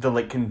the,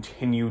 like,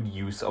 continued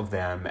use of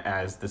them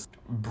as this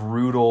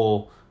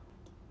brutal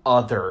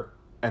other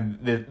and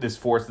this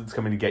force that's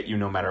coming to get you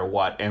no matter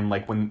what. And,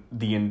 like, when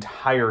the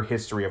entire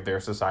history of their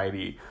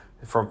society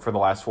for the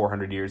last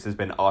 400 years has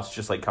been us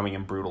just, like, coming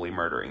and brutally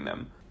murdering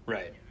them.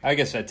 Right. I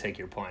guess I'd take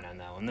your point on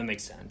that one. That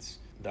makes sense.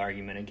 The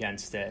argument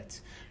against it.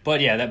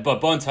 But yeah,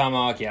 but Bone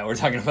Tomahawk, yeah, we're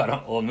talking about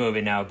an old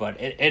movie now, but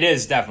it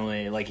is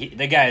definitely, like,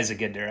 the guy is a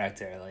good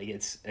director. Like,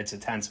 it's a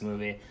tense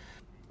movie.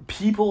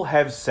 People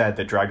have said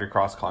that Dragged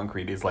Across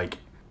Concrete is, like,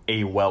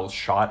 a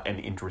well-shot and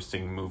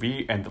interesting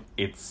movie, and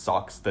it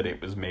sucks that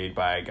it was made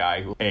by a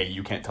guy who, A,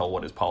 you can't tell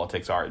what his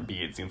politics are, and B,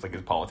 it seems like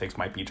his politics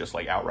might be just,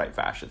 like, outright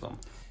fascism.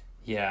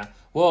 Yeah.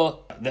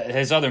 Well,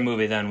 his other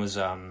movie then was,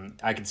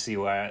 I could see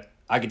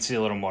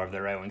a little more of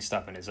the right-wing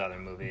stuff in his other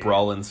movie.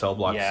 Brawl in Cell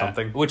Block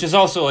something? Which is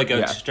also like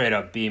a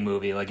straight-up B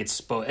movie. Like,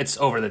 it's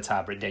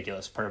over-the-top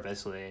ridiculous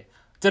purposely.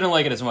 Didn't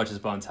like it as much as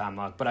Bone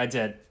Tomahawk, but I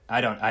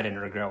didn't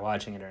regret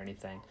watching it or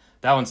anything.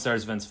 That one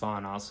stars Vince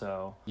Vaughn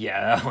also.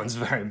 Yeah, that one's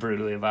very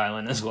brutally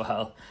violent as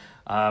well.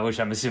 Which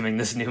I'm assuming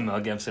this new Mel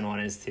Gibson one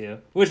is too.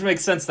 Which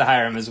makes sense to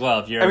hire him as well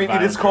if you're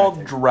it is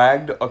called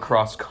Dragged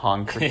Across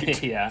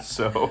Concrete. Yeah.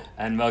 So.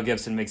 And Mel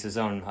Gibson makes his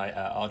own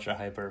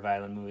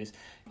ultra-hyper-violent movies.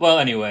 Well,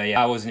 anyway,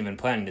 I wasn't even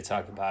planning to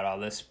talk about all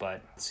this,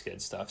 but it's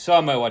good stuff. So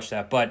I might watch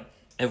that. But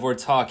if we're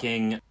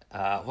talking...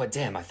 I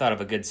thought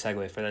of a good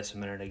segue for this a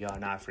minute ago.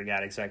 Now I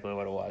forgot exactly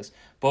what it was.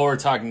 But we're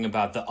talking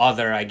about the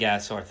other, I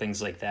guess, or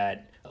things like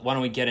that. Why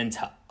don't we get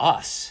into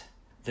Us,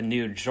 the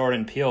new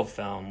Jordan Peele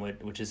film,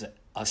 which is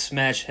a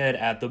smash hit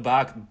at the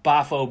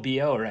Bafo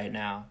BO right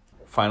now.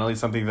 Finally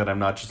something that I'm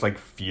not just, like,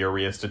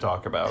 furious to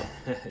talk about.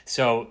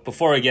 So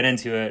before we get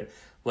into it,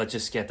 let's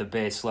just get the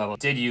base level.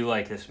 Did you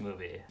like this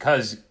movie?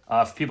 Because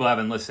if people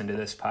haven't listened to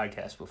this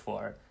podcast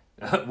before,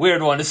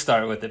 weird one to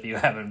start with if you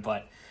haven't,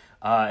 but...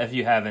 if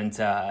you haven't,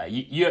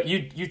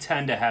 you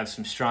tend to have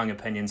some strong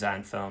opinions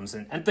on films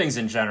and things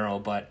in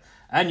general,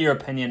 and your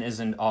opinion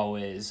isn't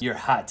always, your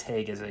hot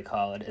take as they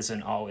call it,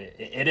 isn't always,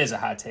 it is a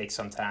hot take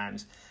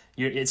sometimes.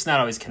 It's not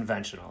always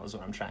conventional is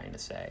what I'm trying to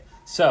say.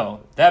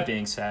 So, that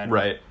being said,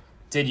 right.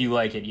 Did you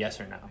like it, yes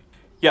or no?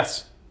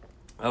 Yes.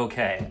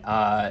 Okay,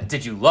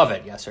 did you love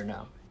it, yes or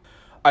no?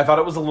 I thought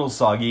it was a little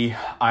soggy.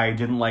 I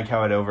didn't like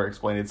how it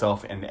over-explained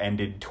itself and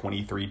ended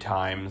 23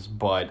 times,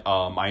 but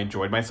I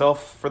enjoyed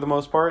myself for the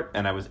most part,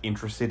 and I was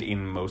interested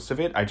in most of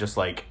it. I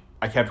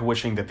kept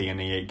wishing that the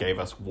ending it gave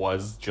us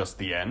was just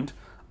the end.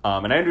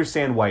 And I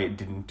understand why it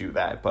didn't do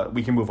that, but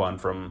we can move on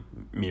from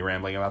me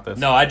rambling about this.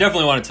 No, I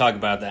definitely want to talk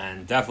about that,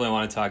 and definitely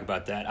want to talk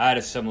about that. I had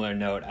a similar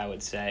note, I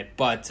would say,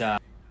 but...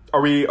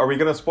 Are we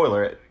going to spoil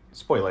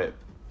it?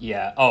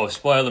 Yeah. Oh,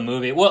 spoil the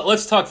movie? Well,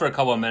 let's talk for a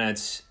couple of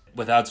minutes...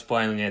 without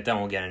spoiling it, then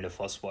we'll get into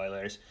full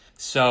spoilers.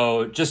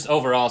 So, just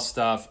overall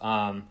stuff.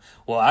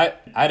 I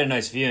had a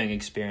nice viewing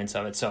experience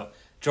of it. So,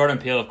 Jordan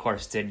Peele, of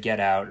course, did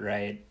Get Out,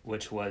 right?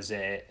 Which was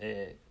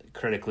a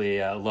critically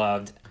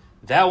loved.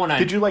 That one,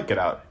 did you like Get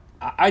Out?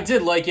 I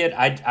did like it.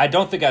 I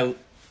don't think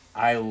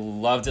I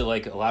loved it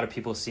like a lot of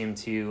people seem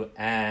to,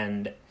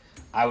 and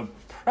I would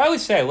probably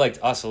say I liked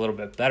Us a little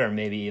bit better,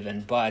 maybe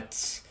even.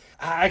 But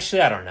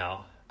actually, I don't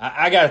know.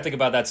 I got to think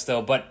about that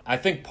still. But I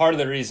think part of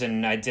the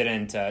reason I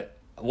didn't.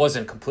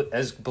 Wasn't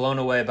as blown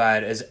away by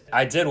it as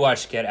I did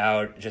watch Get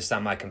Out just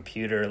on my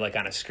computer, like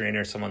on a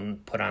screener someone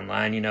put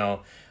online.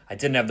 I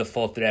didn't have the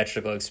full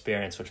theatrical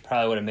experience, which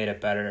probably would have made it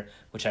better,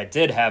 which I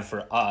did have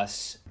for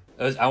Us.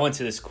 I went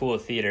to this cool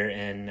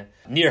theater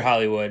near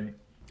Hollywood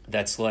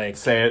that's like...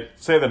 Say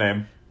the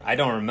name. I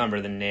don't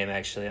remember the name,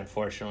 actually,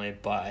 unfortunately,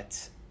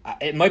 but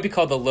it might be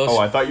called the Los... Oh,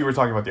 I thought you were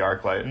talking about the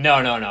ArcLight.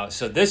 No.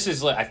 So this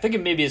is, I think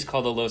it maybe is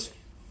called the Los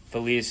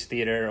Feliz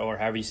Theater, or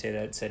however you say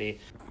that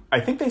city. I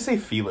think they say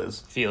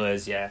Feliz.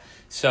 Feliz, yeah.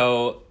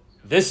 So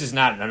this is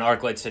not an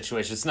ArcLight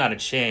situation. It's not a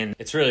chain.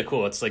 It's really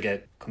cool. It's like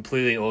a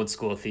completely old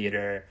school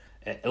theater.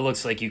 It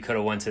looks like you could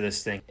have went to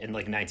this thing in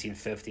like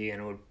 1950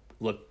 and it would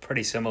look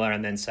pretty similar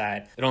on the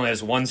inside. It only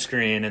has one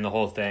screen in the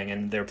whole thing,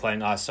 and they're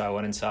playing Us, so I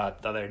went and saw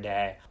it the other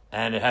day.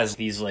 And it has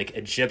these like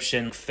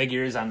Egyptian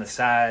figures on the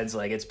sides.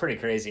 Like, it's pretty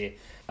crazy.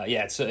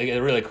 It's a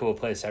really cool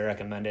place. I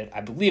recommend it.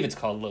 I believe it's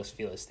called Los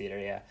Feliz Theater,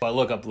 yeah. But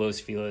look up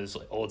Los Feliz,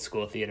 like old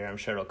school theater. I'm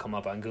sure it'll come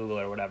up on Google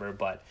or whatever.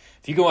 But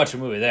if you can watch a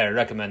movie there, I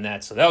recommend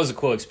that. So that was a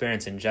cool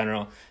experience in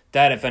general.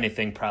 That, if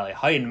anything, probably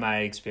heightened my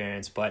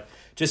experience. But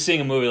just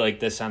seeing a movie like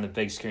this on the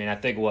big screen, I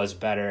think was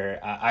better.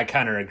 I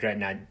kind of regret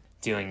not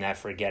doing that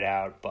for Get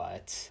Out,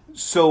 but...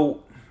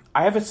 So...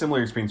 I have a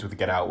similar experience with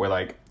Get Out where,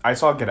 like, I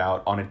saw Get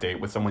Out on a date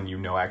with someone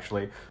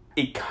actually.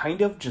 It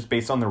kind of, just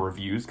based on the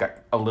reviews, got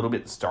a little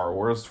bit Star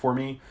Wars for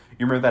me.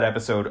 You remember that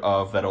episode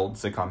of that old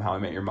sitcom, How I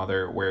Met Your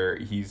Mother, where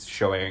he's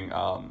showing,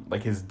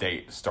 like, his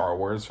date Star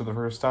Wars for the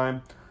first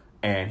time?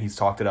 And he's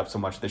talked it up so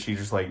much that she's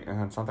just like,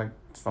 it's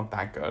not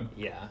that good.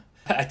 Yeah.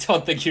 I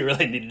don't think you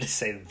really needed to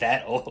say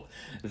that old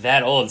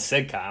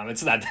sitcom.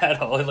 It's not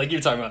that old. Like, you're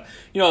talking about,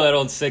 that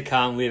old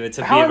sitcom, Leave It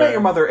to Beaver. How I Met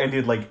Your Mother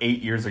ended, like,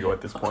 8 years ago at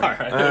this point. All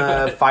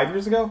right. 5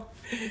 years ago?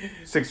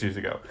 6 years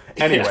ago.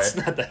 Anyway. Yeah, it's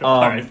not that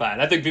old. All right, fine.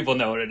 I think people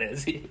know what it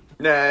is.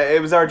 Nah,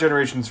 it was our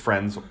generation's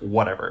friends.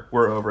 Whatever.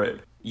 We're over it.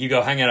 You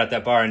go hang out at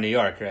that bar in New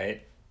York,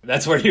 right?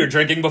 That's where you were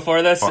drinking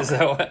before this? Is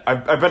that what?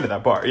 I've been to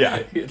that bar,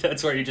 yeah.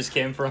 That's where you just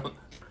came from?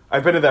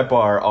 I've been to that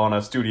bar on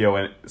a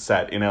studio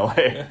set in LA.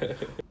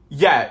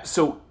 Yeah,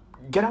 so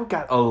Get Out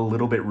got a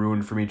little bit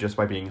ruined for me just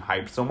by being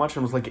hyped so much.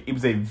 And it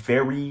was a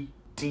very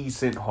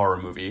decent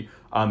horror movie.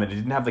 And it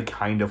didn't have the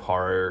kind of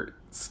horror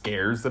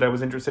scares that I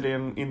was interested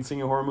in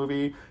seeing a horror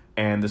movie.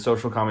 And the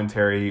social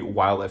commentary,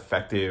 while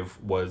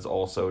effective, was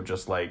also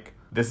just like,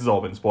 this has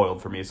all been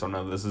spoiled for me, so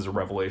none of this is a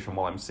revelation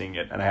while I'm seeing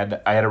it. And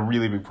I had a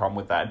really big problem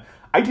with that.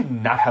 I did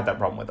not have that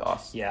problem with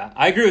Us. Yeah,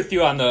 I agree with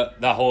you on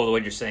the whole,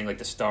 what you're saying, like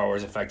the Star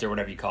Wars effect or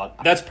whatever you call it.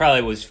 That's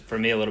probably was for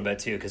me a little bit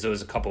too, because it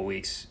was a couple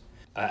weeks.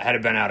 Had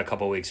it been out a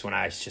couple weeks when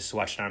I just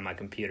watched it on my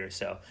computer.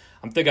 So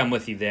I think I'm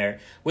with you there.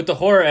 With the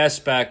horror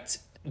aspect,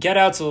 Get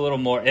Out's a little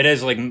more, it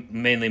is like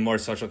mainly more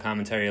social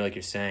commentary, like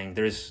you're saying.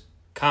 There's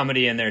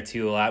comedy in there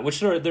too a lot,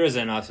 which there is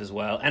in Us as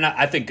well. And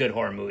I think good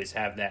horror movies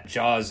have that.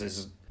 Jaws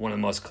is one of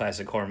the most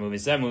classic horror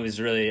movies. That movie is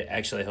really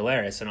actually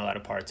hilarious in a lot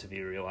of parts if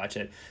you rewatch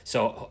it.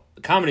 So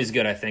comedy is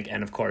good, I think.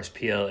 And of course,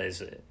 Peele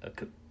is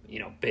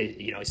he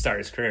started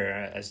his career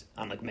as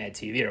on like Mad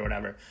TV or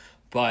whatever.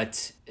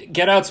 But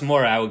Get Out's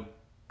more, I would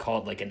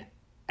call it like an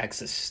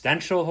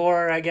existential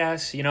horror, I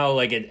guess.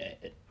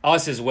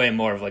 Us is way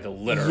more of like a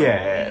literal.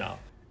 Yeah.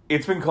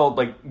 It's been called,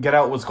 like, Get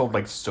Out was called,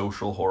 like,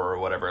 social horror or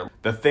whatever.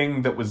 The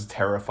thing that was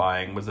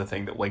terrifying was the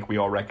thing that, like, we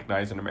all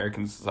recognize in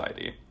American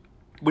society.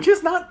 Which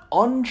is not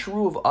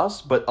untrue of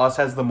Us, but Us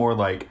has the more,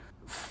 like,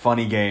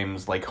 funny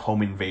games, like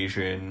home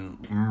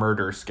invasion,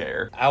 murder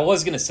scare. I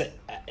was going to say,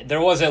 there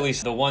was at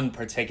least the one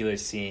particular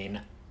scene,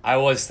 I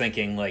was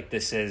thinking, like,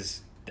 this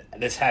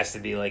has to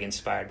be, like,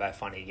 inspired by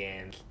funny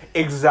games.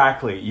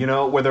 Exactly.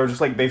 Where they're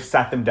just, like, they've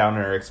sat them down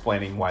and are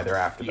explaining why they're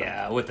after them.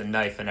 Yeah, with the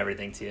knife and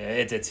everything, too.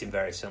 It did seem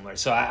very similar.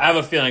 So I have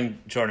a feeling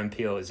Jordan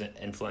Peele was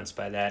influenced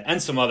by that.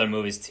 And some other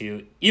movies,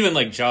 too. Even,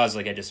 like, Jaws,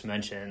 like I just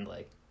mentioned,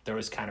 like, there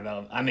was kind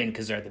of,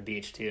 because they're at the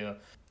beach, too.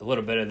 A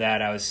little bit of that.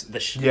 The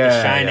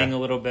Shining a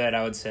little bit,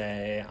 I would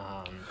say.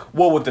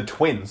 Well, with the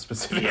twins,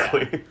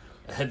 specifically. Yeah.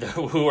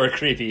 Who were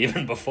creepy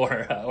even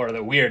before, or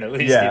the weird at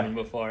least even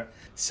before.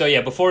 So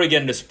yeah, before we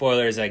get into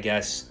spoilers, I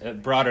guess,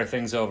 broader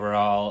things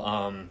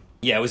overall,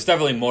 it was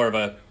definitely more of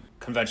a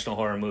conventional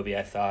horror movie,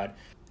 I thought.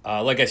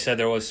 Like I said,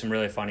 there was some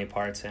really funny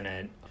parts in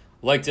it.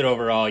 Liked it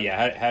overall,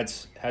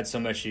 had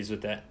some issues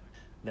with the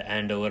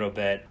end a little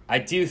bit. I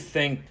do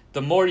think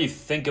the more you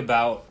think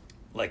about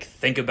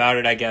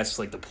it, I guess,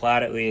 like the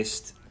plot at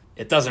least,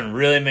 it doesn't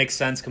really make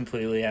sense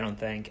completely, I don't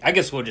think. I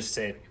guess we'll just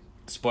say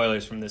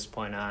spoilers from this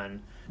point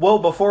on. Well,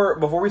 before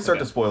we start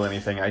to spoil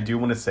anything, I do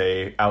want to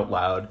say out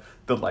loud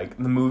that, like,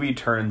 the movie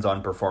turns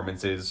on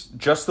performances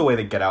just the way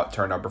that Get Out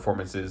turned on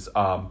performances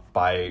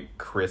by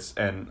Chris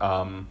and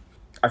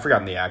I've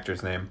forgotten the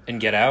actor's name. In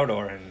Get Out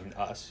or in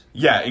Us?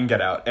 Yeah, in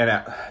Get Out.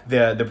 And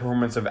the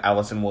performance of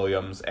Allison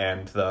Williams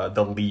and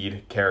the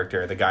lead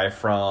character, the guy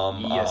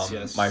from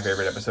my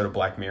favorite episode of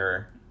Black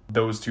Mirror.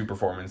 Those two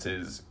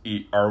performances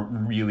are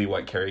really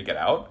what carry Get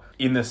Out.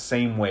 In the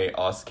same way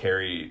Us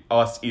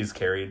is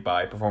carried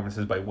by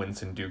performances by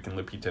Winston Duke and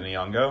Lupita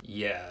Nyong'o.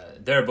 Yeah,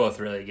 they're both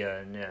really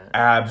good, yeah.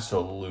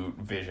 Absolute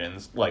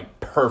visions.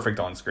 Like, perfect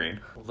on screen.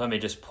 Let me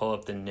just pull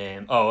up the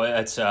name. Oh,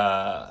 it's,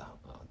 I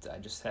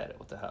just had it.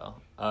 What the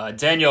hell?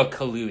 Daniel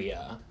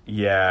Kaluuya.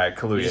 Yeah,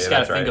 Kaluuya, You just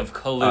gotta think of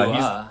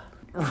Kaluuya.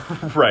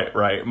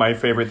 Right. My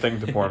favorite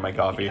thing to pour in my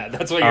coffee. Yeah,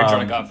 that's what you're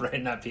drunk off,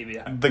 right? Not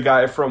PBR. The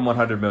guy from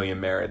 100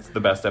 Million Merits, the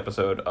best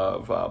episode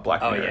of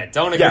Black Mirror. Oh, yeah.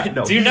 Don't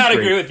agree. Do not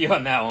agree with you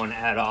on that one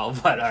at all.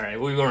 But, all right,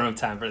 we don't have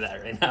time for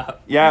that right now.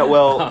 Yeah,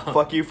 well,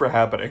 fuck you for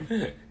happening.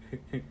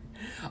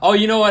 Oh,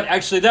 you know what?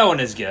 Actually, that one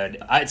is good.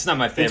 It's not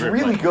my favorite.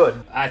 It's really good.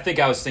 I think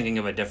I was thinking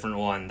of a different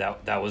one.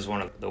 That was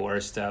one of the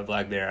worst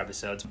Black Mirror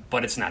episodes.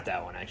 But it's not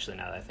that one, actually,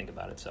 now that I think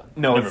about it. So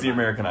no, it's the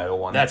American Idol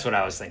one. That's what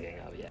I was thinking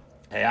of, yeah.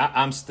 Hey,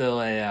 I'm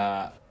still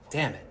a...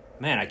 damn it.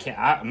 Man, I can't...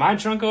 am I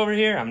drunk over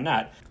here? I'm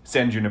not.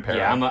 San Junipero.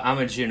 Yeah, I'm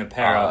a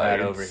Junipero head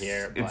over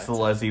here. It's the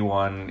Leslie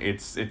one.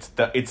 It's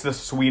the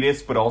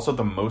sweetest, but also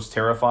the most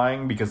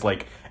terrifying, because,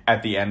 like,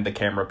 at the end, the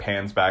camera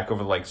pans back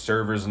over, like,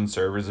 servers and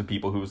servers of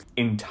people whose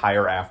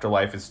entire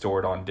afterlife is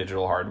stored on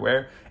digital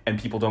hardware, and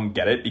people don't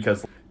get it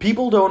because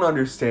People don't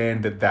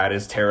understand that that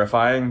is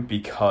terrifying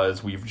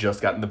because we've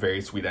just gotten the very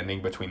sweet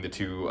ending between the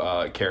two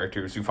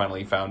characters who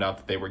finally found out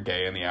that they were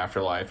gay in the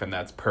afterlife, and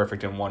that's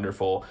perfect and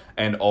wonderful.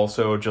 And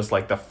also just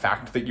like the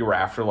fact that your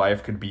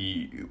afterlife could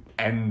be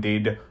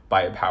ended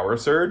by a power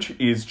surge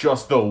is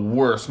just the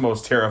worst,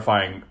 most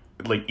terrifying,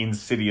 like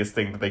insidious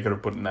thing that they could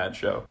have put in that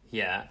show.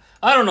 Yeah.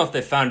 I don't know if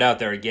they found out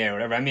they were gay or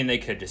whatever. I mean, they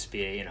could just be,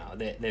 you know,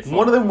 they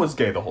One of them was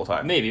gay the whole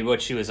time. Maybe,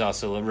 but she was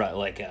also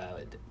like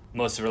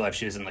most of her life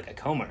she was in like a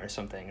coma or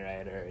something,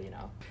 right? Or, you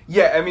know.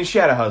 Yeah, I mean, she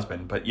had a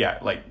husband, but yeah,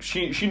 like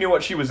she knew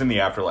what she was in the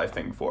afterlife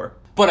thing for.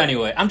 But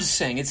anyway, I'm just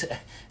saying it's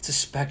a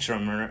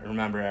spectrum.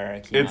 Remember,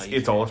 Eric?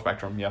 It's all a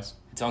spectrum. Yes.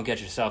 Don't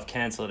get yourself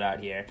canceled out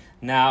here.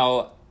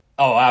 Now,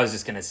 I was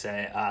just gonna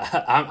say,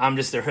 I'm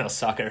just a real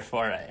sucker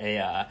for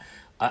a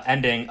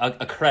ending,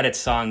 a credit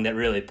song that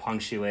really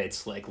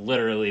punctuates like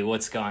literally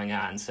what's going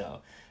on.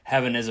 So,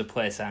 Heaven Is a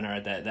Place on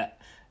Earth. That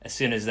as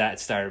soon as that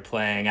started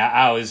playing,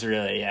 I was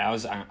really I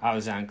was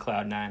on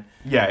cloud nine.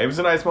 Yeah, it was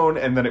a nice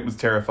moment, and then it was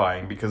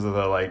terrifying because of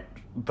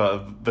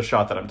the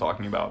shot that I'm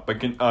talking about. But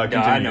continue.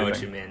 I know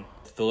what you mean.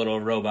 The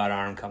little robot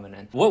arm coming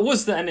in. What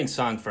was the ending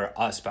song for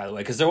Us, by the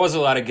way? Because there was a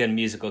lot of good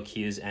musical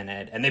cues in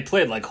it, and they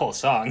played like whole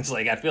songs.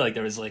 Like I feel like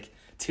there was like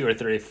 2 or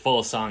 3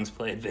 full songs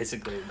played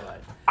basically.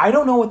 But I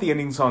don't know what the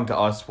ending song to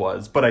Us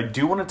was, but I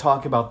do want to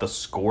talk about the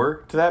score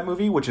to that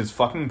movie, which is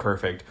fucking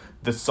perfect.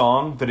 The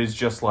song that is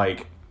just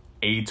like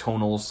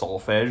atonal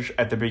solfege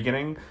at the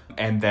beginning,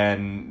 and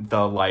then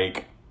the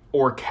like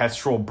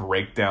orchestral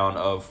breakdown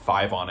of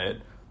 5 on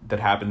it that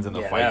happens in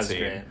the fight scene.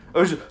 Great. It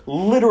was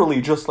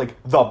literally just like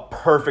the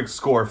perfect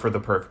score for the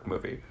perfect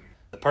movie.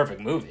 The perfect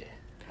movie?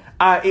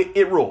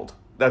 It ruled.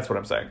 That's what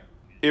I'm saying.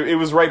 It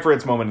was right for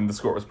its moment, and the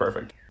score was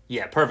perfect.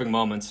 Yeah, perfect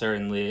moment,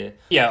 certainly.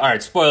 Yeah, all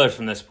right, spoilers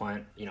from this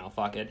point. You know,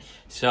 fuck it.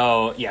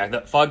 So,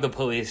 yeah, fuck the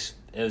police.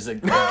 It was a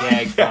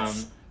gag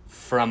yes.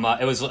 from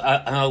it was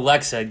an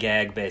Alexa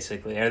gag,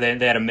 basically. Or they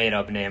had a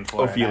made-up name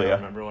for Ophelia. it. I don't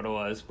remember what it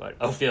was, but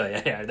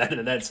Ophelia, yeah,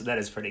 that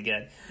is pretty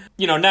good.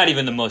 You know, not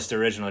even the most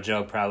original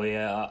joke, probably,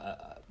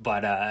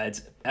 but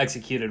it's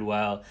executed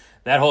well.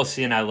 That whole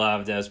scene I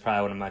loved. That was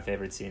probably one of my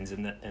favorite scenes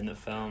in the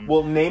film.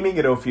 Well, naming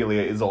it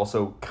Ophelia is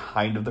also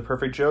kind of the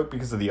perfect joke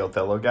because of the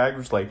Othello gag,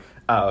 which is like,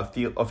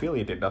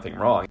 Ophelia did nothing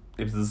wrong.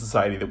 It was the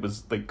society that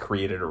was like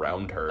created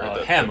around her.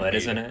 Hamlet,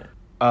 isn't it?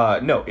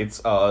 No,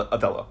 it's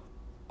Othello.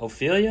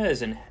 Ophelia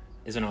isn't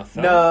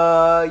Othello.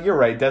 No, you're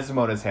right.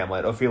 Desdemona is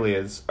Hamlet.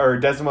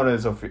 Desdemona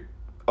is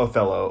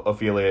Othello.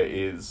 Ophelia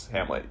is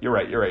Hamlet. You're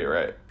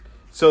right.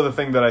 So the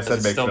thing that I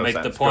said makes no sense. Still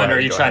make the point, or are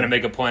you trying to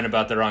make a point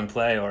about the wrong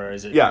play, or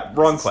is it? Yeah,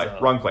 wrong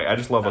play. I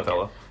just love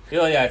Othello.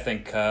 Ophelia, I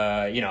think,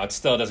 it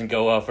still doesn't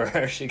go well for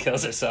her. She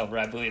kills herself,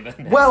 I believe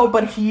in. Well,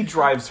 but he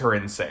drives her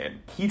insane.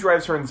 He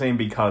drives her insane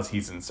because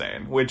he's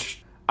insane,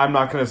 which I'm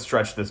not going to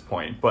stretch this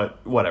point, but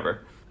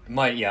whatever.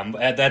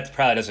 That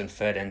probably doesn't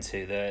fit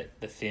into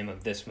the theme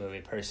of this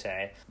movie per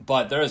se,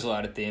 but there is a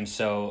lot of themes.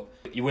 So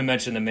we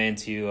mentioned the main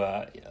two,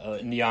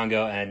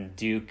 Nyong'o and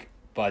Duke,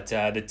 but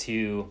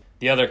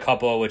the other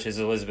couple, which is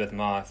Elizabeth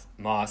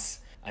Moss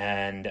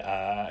and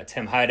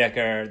Tim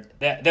Heidecker,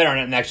 they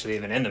aren't actually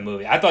even in the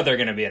movie. I thought they were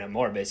going to be in it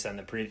more based on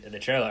the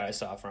trailer I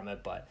saw from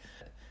it, but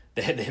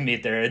they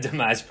meet their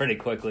demise pretty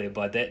quickly.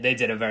 But they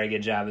did a very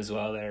good job as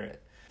well. They're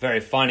very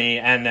funny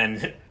and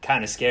then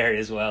kind of scary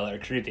as well, or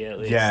creepy at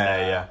least.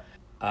 Yeah.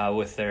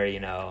 With their,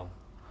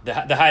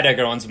 the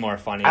Heidecker one's more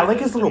funny. I like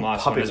his little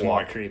Moss puppet walk.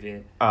 More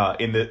creepy.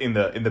 In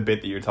the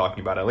bit that you're talking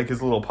about, I like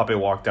his little puppet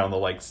walk down the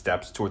like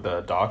steps toward the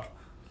dock.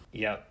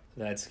 Yep,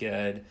 that's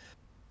good.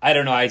 I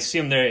don't know. I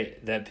assume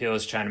that Peele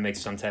is trying to make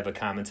some type of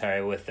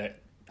commentary with it.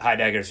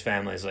 Heidegger's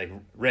family is like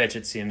rich,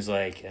 it seems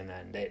like, and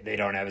then they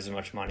don't have as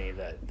much money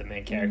that the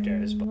main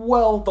character is. But.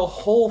 Well, the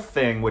whole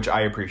thing, which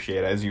I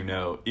appreciate, as you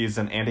know, is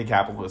an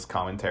anti-capitalist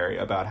commentary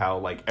about how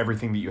like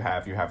everything that you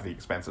have at the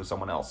expense of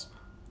someone else.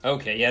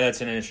 Okay, yeah,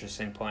 that's an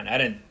interesting point. I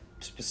didn't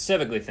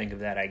specifically think of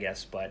that, I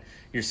guess, but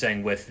you're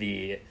saying with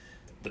the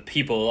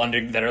people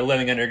that are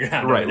living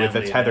underground, right? With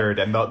the tethered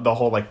and the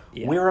whole like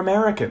we're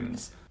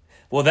Americans.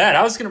 Well,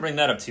 I was going to bring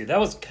that up too. That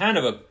was kind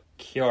of a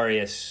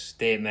curious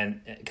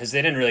statement because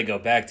they didn't really go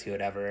back to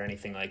it ever or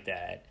anything like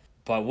that.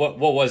 But what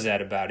was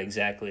that about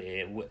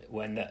exactly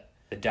when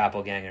the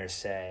doppelgangers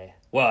say?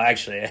 Well,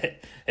 actually,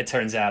 it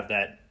turns out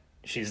that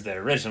she's the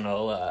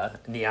original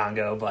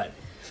Nyong'o, but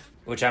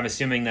which I'm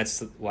assuming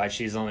that's why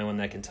she's the only one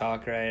that can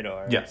talk, right?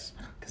 Or yes.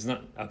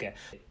 Okay.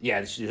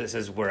 Yeah, she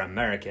says we're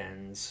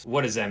Americans.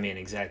 What does that mean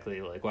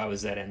exactly? Like, why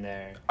was that in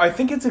there? I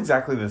think it's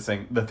exactly the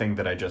thing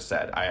that I just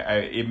said.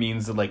 It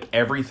means that, like,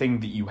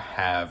 everything that you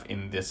have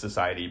in this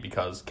society,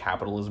 because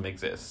capitalism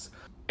exists,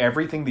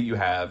 everything that you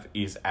have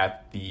is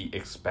at the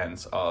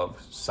expense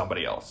of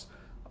somebody else.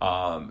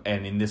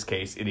 And in this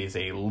case, it is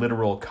a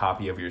literal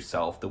copy of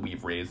yourself that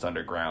we've raised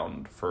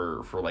underground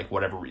for like,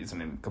 whatever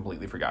reason and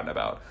completely forgotten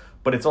about.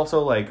 But it's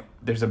also, like,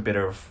 there's a bit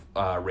of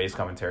race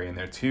commentary in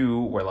there,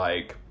 too, where,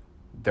 like,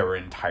 there are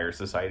entire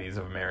societies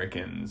of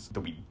Americans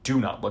that we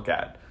do not look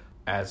at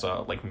as,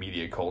 like,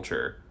 media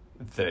culture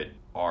that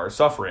are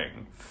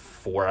suffering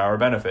for our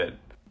benefit.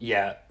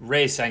 Yeah,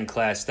 race and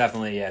class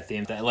definitely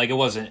theme. Like it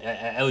wasn't,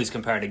 at least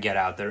compared to Get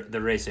Out,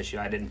 the race issue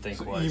I didn't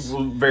think was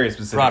very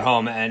specific. Brought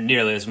home and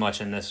nearly as much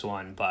in this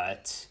one.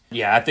 But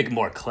yeah, I think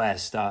more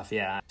class stuff.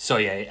 Yeah. So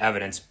yeah,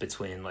 evidence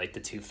between like the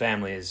two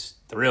families,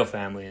 the real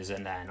families,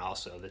 and then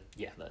also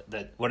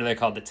the what are they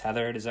called? The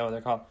tethered? Is that what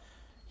they're called?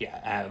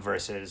 Yeah,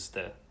 versus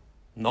the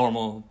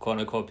normal quote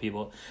unquote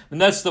people.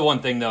 And that's the one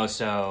thing though.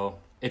 So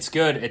it's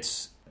good.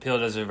 Peele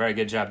does a very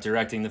good job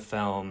directing the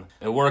film.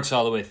 It works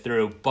all the way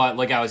through, but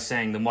like I was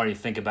saying, the more you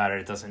think about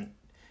it,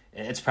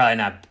 it's probably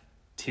not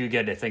too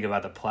good to think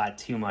about the plot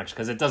too much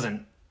because it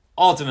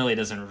ultimately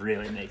doesn't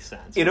really make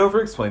sense. It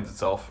over-explains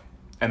itself,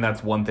 and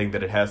that's one thing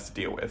that it has to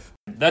deal with.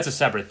 That's a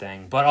separate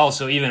thing, but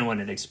also even when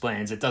it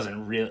explains, it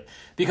doesn't really,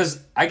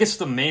 because I guess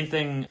the main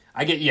thing,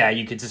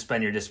 you could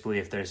suspend your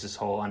disbelief there's this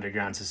whole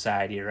underground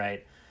society,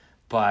 right?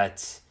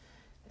 But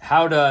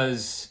how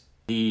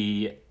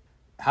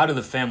do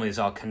the families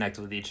all connect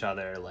with each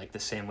other like the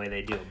same way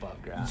they do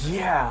above ground?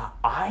 Yeah,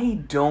 I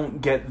don't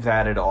get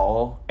that at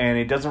all, and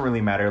it doesn't really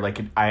matter. Like,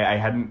 I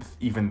hadn't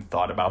even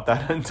thought about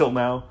that until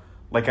now.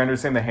 Like, I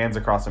understand the Hands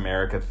Across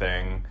America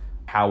thing.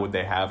 How would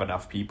they have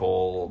enough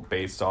people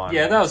based on...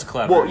 Yeah, that was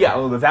clever. Well,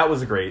 yeah, that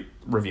was a great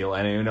reveal,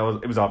 and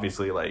it was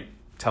obviously, like,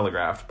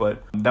 telegraphed,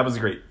 but that was a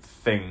great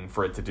thing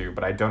for it to do,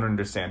 but I don't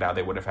understand how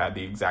they would have had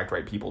the exact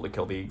right people to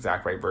kill the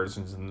exact right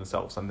versions of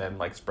themselves and then,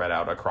 like, spread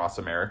out across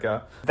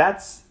America.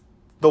 That's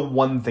the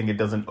one thing it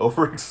doesn't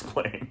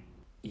over-explain.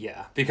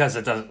 Yeah, because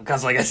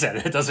like I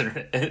said,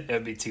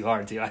 it'd be too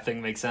hard to, I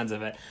think, make sense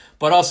of it.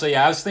 But also,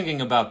 yeah, I was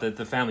thinking about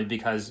the family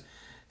because,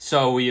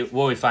 what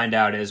we find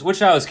out is,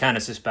 which I was kind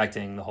of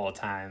suspecting the whole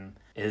time,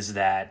 is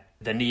that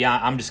the Neon,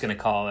 I'm just going to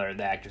call her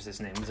the actress's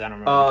name, because I don't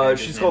remember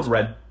she's called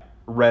Red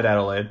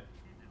Adelaide.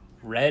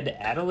 Red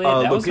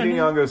Adelaide? Lupita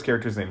Nyong'o's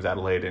character's name's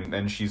Adelaide,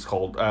 and she's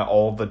called,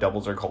 all the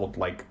doubles are called,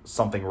 like,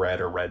 something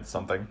Red or Red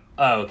something.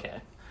 Oh,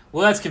 okay.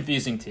 Well, that's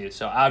confusing too,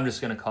 so I'm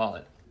just going to call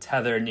it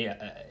Tether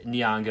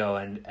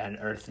Nyong'o and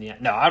Earth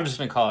Nyong'o. No, I'm just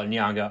going to call it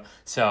Nyong'o.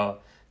 So,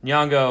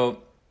 Nyong'o,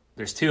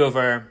 there's two of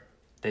her.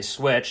 They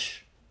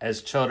switch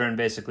as children,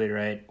 basically,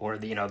 right? Or,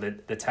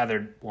 the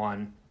tethered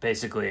one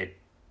basically,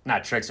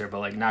 not tricks her, but,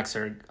 like, knocks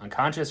her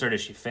unconscious, or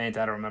does she faint?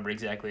 I don't remember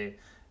exactly.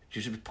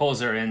 She pulls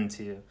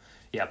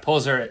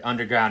her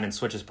underground and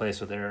switches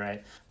place with her,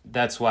 right?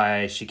 That's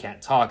why she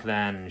can't talk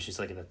then, and she's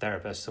like the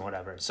therapist and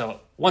whatever. So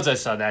once I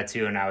saw that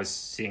too, and I was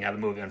seeing how the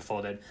movie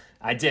unfolded,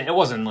 it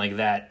wasn't like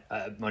that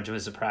much of a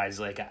surprise.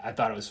 Like, I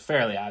thought it was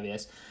fairly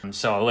obvious.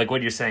 So like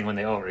what you're saying when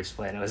they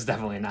over-explain, it was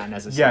definitely not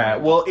necessary. Yeah,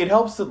 well, it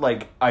helps that,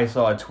 like, I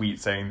saw a tweet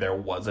saying there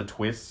was a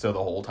twist, so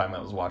the whole time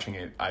I was watching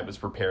it, I was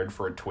prepared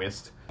for a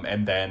twist.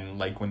 And then,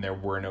 like, when there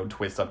were no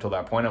twists up till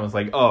that point, I was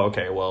like, oh,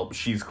 okay, well,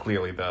 she's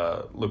clearly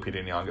the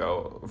Lupita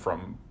Nyong'o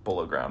from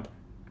Below Ground.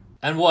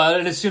 And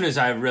as soon as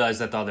I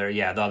realized that the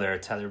other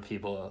tethered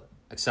people,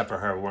 except for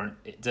her,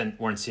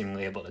 weren't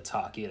seemingly able to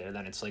talk either,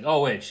 then it's like,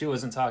 oh wait, she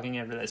wasn't talking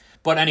after this.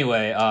 But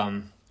anyway,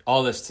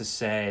 all this to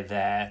say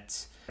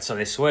that, so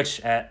they switch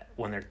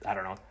when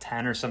they're,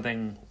 10 or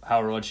something,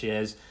 however old she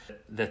is.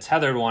 The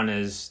tethered one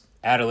is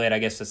Adelaide, I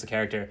guess that's the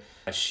character.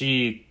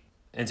 She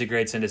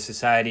integrates into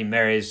society,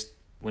 marries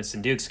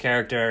Winston Duke's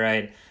character,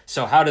 right?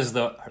 So how does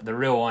the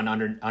real one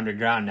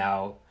underground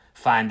now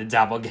find the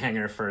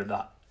doppelganger for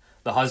the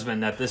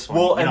husband that this one...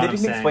 Well, and they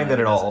didn't explain that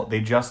at all. They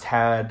just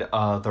had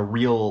the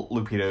real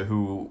Lupita,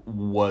 who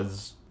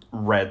was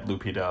Red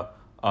Lupita,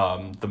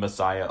 the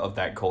messiah of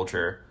that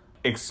culture,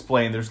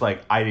 explain. There's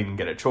like, I didn't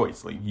get a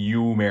choice. Like,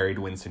 you married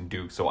Winston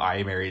Duke, so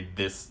I married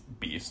this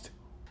beast.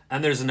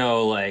 And there's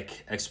no,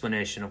 like,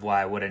 explanation of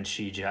why wouldn't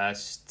she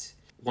just...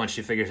 Once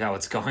she figures out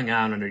what's going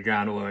on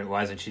underground,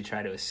 why doesn't she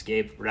try to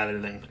escape rather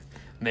than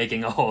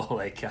making a whole,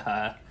 like...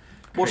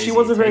 Well, she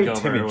was a very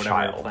timid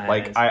child.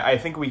 Like, I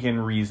think we can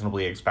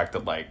reasonably expect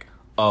that, like,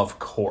 of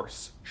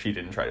course, she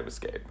didn't try to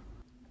escape.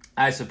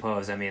 I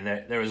suppose. I mean,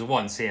 there was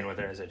one scene with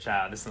her as a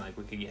child. It's not like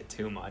we could get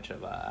too much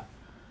of a...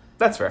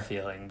 That's fair.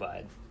 ...feeling,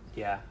 but,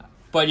 yeah.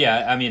 But,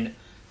 yeah, I mean,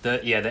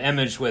 the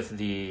image with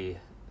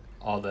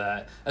all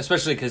the...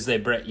 Especially because they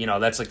bring...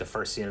 that's, like, the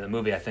first scene of the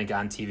movie, I think,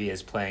 on TV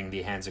is playing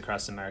the Hands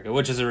Across America,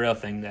 which is a real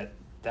thing that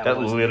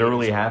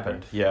literally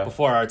happened, yeah.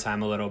 Before our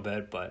time a little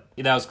bit, but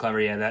that was clever,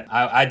 yeah. That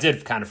I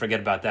did kind of forget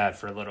about that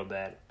for a little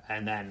bit.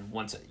 And then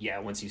once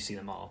you see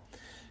them all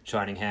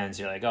joining hands,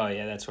 you're like, oh,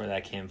 yeah, that's where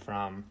that came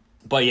from.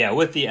 But, yeah,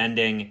 with the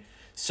ending,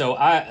 so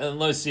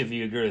let's see if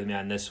you agree with me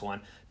on this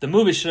one. The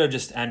movie should have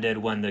just ended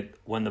when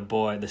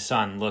the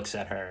son looks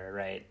at her,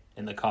 right,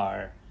 in the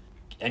car.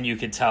 And you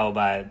could tell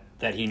by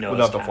that he knows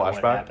without the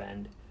flashback what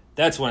happened.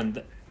 That's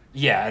when...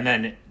 Yeah, and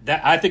then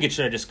I think it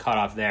should have just cut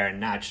off there and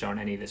not shown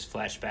any of this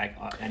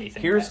flashback, anything.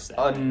 Here's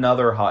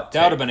another hot take.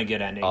 That would have been a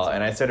good ending.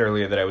 And I said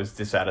earlier that I was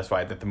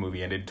dissatisfied that the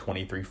movie ended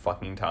 23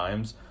 fucking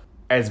times.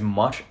 As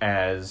much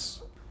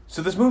as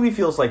So this movie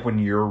feels like when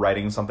you're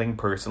writing something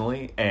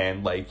personally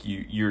and like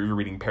you're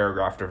reading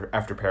paragraph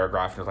after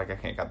paragraph and it's like, I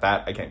can't cut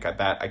that, I can't cut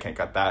that, I can't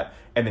cut that,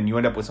 and then you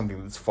end up with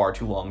something that's far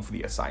too long for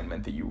the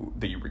assignment that you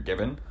were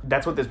given.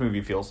 That's what this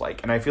movie feels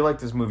like. And I feel like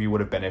this movie would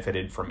have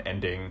benefited from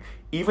ending,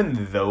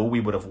 even though we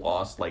would have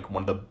lost like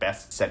one of the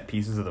best set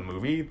pieces of the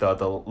movie, the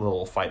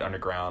little fight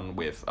underground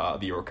with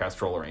the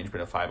orchestral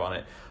arrangement of 5 on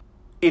it.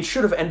 It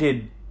should have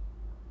ended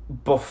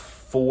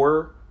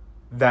before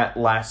that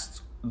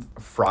last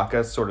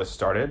fracas sort of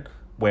started,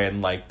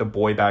 when like the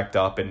boy backed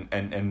up and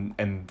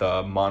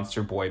the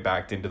monster boy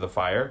backed into the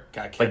fire.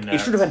 Got like kidnapped. it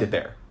should have ended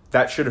there.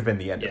 That should have been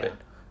the end of Yeah. it.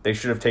 They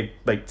should have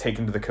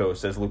taken to the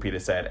coast, as Lupita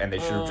said, and they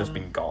should have just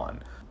been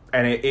gone.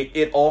 And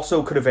it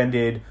also could have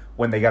ended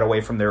when they got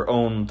away from their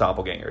own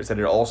doppelgangers, and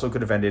it also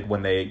could have ended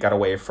when they got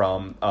away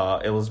from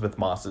Elizabeth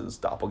Moss's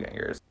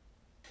doppelgangers.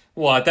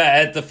 Well,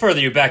 the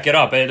further you back it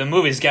up, the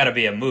movie's got to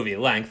be a movie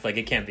length. Like,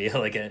 it can't be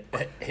like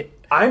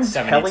I'm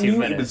 72 telling you,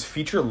 minutes. it was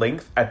feature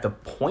length at the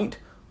point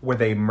where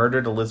they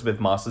murdered Elizabeth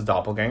Moss's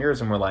doppelgangers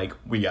and were like,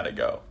 we gotta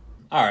go.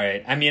 All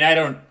right. I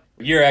mean,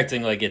 you're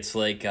acting like it's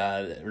like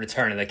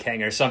Return of the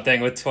King or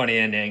something with 20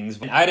 endings.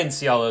 I didn't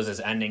see all those as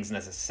endings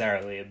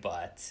necessarily,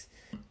 but,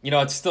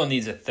 it still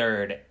needs a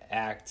third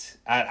act.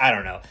 I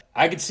don't know.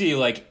 I could see,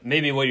 like,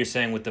 maybe what you're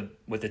saying with the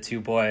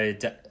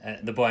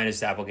the boy and his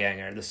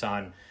doppelganger, the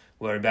son,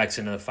 where he backs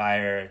into the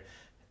fire.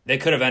 They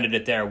could have ended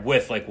it there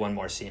with, like, one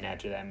more scene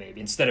after that,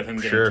 maybe, instead of him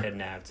getting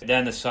kidnapped.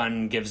 Then the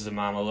son gives the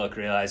mom a look,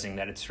 realizing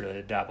that it's really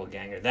a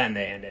doppelganger. Then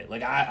they end it.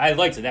 Like, I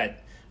liked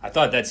that. I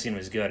thought that scene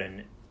was good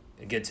and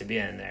good to be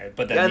in there.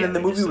 But then, and then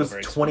the movie was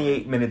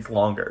 28 minutes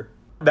longer.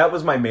 That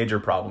was my major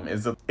problem,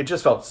 is that it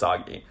just felt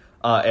soggy.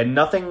 And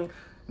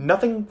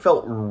nothing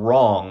felt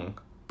wrong,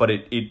 but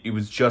it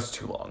was just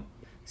too long.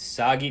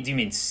 Soggy? Do you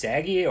mean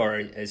saggy, or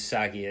is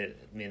soggy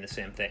mean the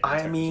same thing?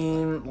 I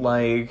mean,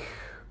 like,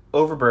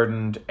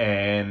 overburdened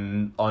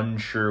and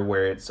unsure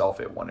where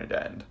itself it wanted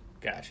to end.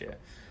 Gotcha.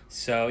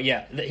 So,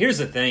 yeah, here's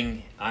the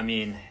thing. I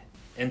mean,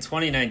 in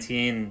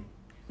 2019,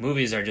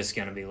 movies are just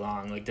going to be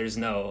long. Like, there's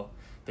no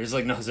such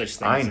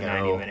thing as a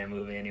 90-minute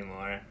movie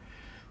anymore.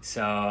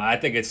 So I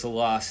think it's a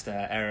lost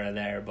era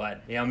there,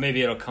 but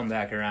maybe it'll come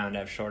back around to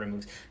have shorter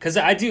movies. Because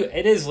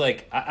it is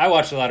like, I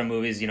watch a lot of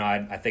movies.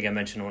 I think I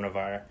mentioned one of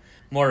our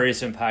more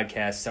recent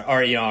podcasts,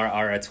 or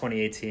our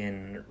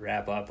 2018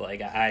 wrap up.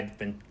 Like, I've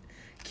been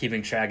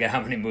keeping track of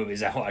how many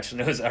movies I watched, and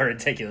it was a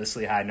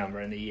ridiculously high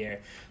number in the year.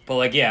 But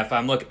like, yeah,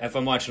 if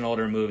I'm watching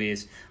older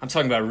movies, I'm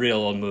talking about real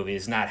old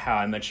movies, not How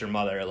I Met Your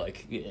Mother,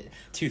 like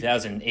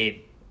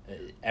 2008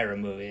 era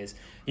movies.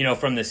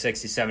 From the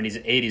 60s,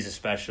 70s, 80s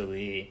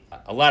especially.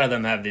 A lot of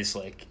them have this,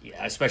 like,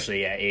 especially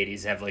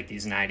 80s have like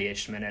these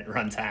 90-ish minute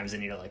run times,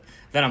 and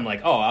then I'm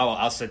like, oh,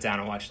 I'll sit down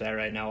and watch that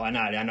right now. Why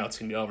not? I know it's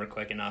gonna be over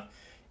quick enough,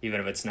 even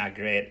if it's not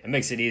great. It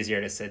makes it easier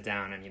to sit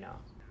down and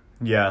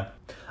Yeah.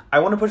 I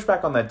want to push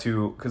back on that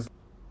too, because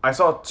I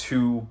saw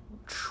 2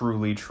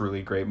 truly,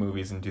 truly great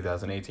movies in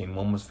 2018.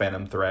 One was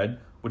Phantom Thread,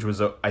 which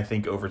was, I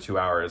think, over 2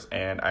 hours,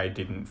 and I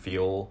didn't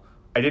feel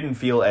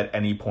at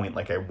any point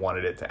like I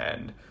wanted it to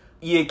end.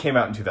 It came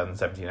out in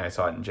 2017. I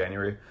saw it in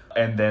January.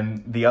 And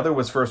then the other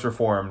was First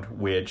Reformed,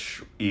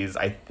 which is,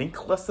 I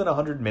think, less than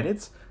 100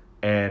 minutes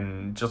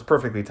and just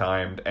perfectly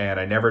timed. And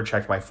I never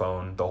checked my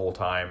phone the whole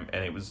time,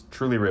 and it was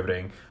truly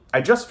riveting.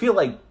 I just feel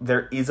like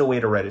there is a way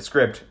to write a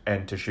script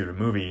and to shoot a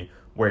movie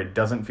where it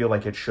doesn't feel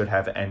like it should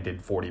have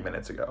ended 40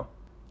 minutes ago,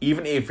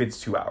 even if it's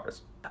 2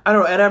 hours. I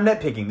don't know, and I'm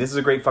nitpicking. This is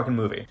a great fucking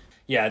movie.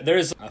 Yeah,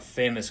 there's a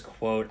famous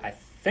quote, I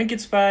think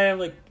it's by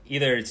like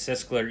either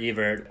Siskel or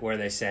Ebert, where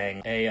they're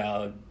saying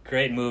a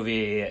great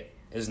movie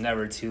is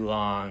never too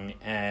long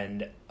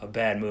and a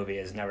bad movie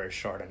is never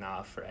short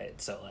enough, right?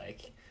 So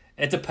like,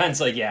 it depends,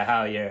 like,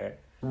 how you're...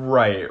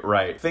 Right.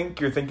 I think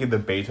you're thinking the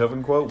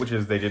Beethoven quote, which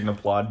is they didn't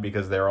applaud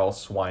because they're all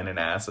swine and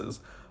asses.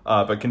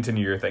 But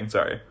continue your thing,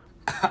 sorry.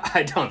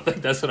 I don't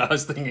think that's what I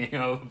was thinking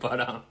of,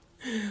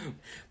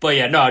 but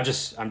yeah, no, I'm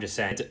just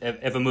saying,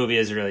 if a movie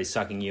is really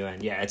sucking you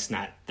in, it's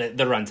not,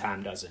 the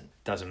runtime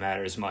doesn't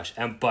matter as much.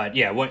 But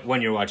yeah,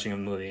 when you're watching a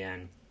movie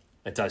and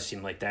it does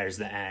seem like there's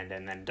the end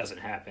and then it doesn't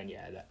happen,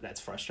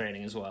 that's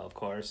frustrating as well, of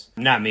course.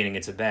 Not meaning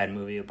it's a bad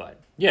movie, but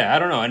yeah, I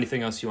don't know.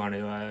 Anything else you want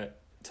to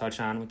touch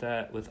on with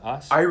that, with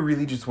us? I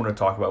really just want to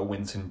talk about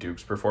Winston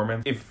Duke's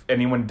performance. If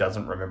anyone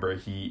doesn't remember,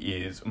 he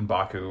is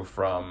M'Baku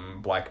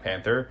from Black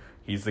Panther.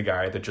 He's the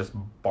guy that just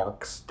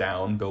barks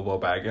down Bilbo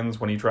Baggins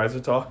when he tries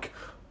to talk.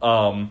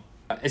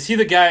 Is he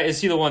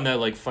the one that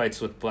like fights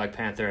with Black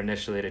Panther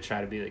initially to try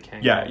to be the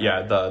king?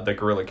 Yeah, the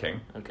Gorilla King.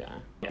 Okay.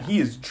 Yeah. He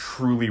is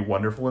truly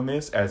wonderful in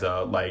this as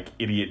a like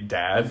idiot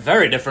dad.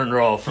 Very different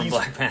role from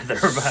Black Panther.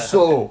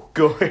 So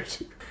good.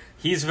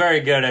 He's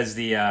very good as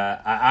the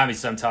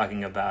obviously I'm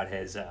talking about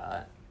his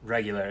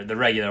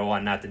regular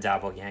one, not the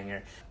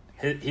doppelganger.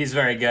 He's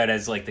very good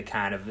as like the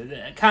kind of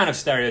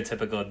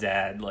stereotypical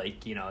dad,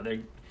 like, they're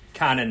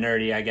kind of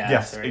nerdy, I guess.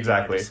 Yes, or,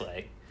 exactly. Just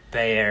like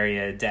Bay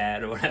Area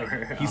dad or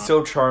whatever. He's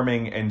so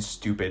charming and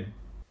stupid.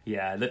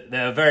 Yeah,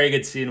 the very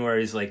good scene where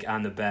he's like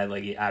on the bed,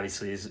 like he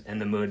obviously is in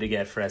the mood to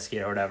get frisky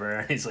or whatever.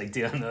 And he's like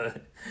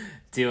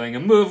doing a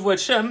move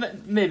which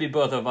maybe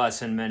both of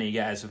us and many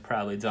guys have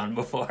probably done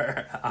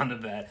before on the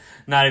bed,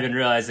 not even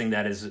realizing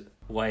that his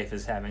wife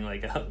is having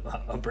like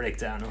a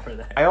breakdown over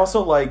there. I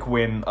also like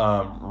when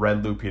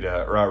Red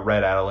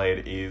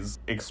Adelaide is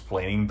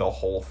explaining the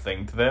whole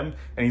thing to them,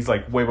 and he's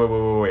like,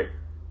 wait,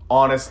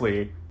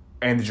 honestly,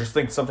 and just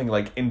thinks something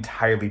like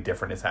entirely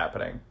different is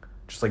happening.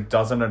 Just like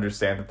doesn't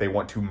understand that they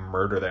want to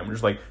murder them.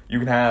 Just like, you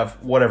can have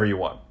whatever you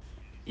want.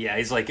 Yeah,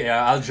 he's like,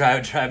 I'll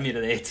drive me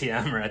to the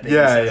ATM, or I think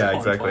yeah,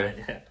 exactly.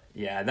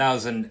 Yeah, that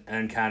was in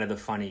kind of the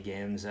funny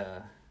games.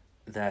 And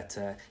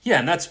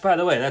that's, by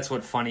the way, that's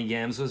what Funny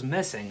Games was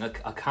missing,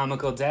 a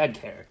comical dad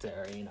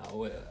character, you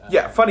know.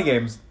 Yeah, Funny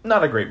Games,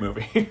 not a great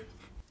movie.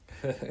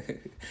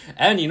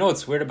 And you know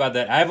what's weird about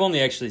that? I've only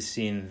actually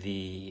seen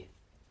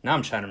now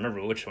I'm trying to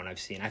remember which one I've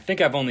seen. I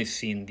think I've only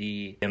seen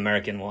the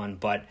American one,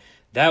 but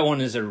that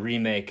one is a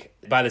remake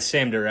by the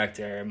same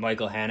director,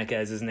 Michael Haneke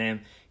is his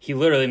name. He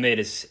literally made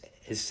his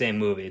same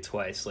movie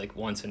twice, like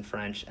once in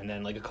French, and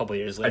then like a couple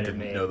years later,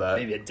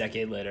 maybe a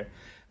decade later,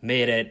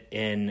 made it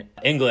in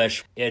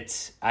English.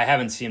 I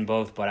haven't seen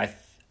both, but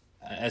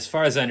as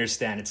far as I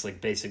understand, it's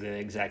like basically the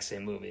exact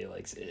same movie.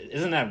 Like,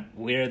 isn't that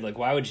weird? Like,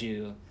 why would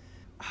you?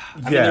 I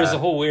mean, there's a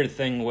whole weird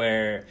thing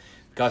where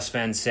Gus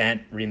Van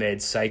Sant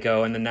remade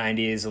Psycho in the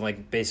 90s and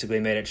like basically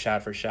made it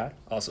shot for shot.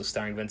 Also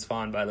starring Vince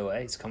Vaughn, by the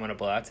way. He's coming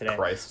up a lot today.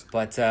 Christ.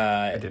 But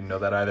I didn't know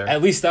that either.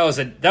 At least that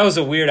was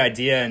a weird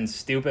idea and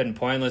stupid and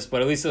pointless,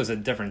 but at least it was a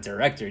different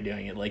director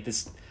doing it. Like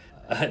this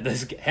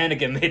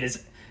Haneke made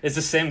it's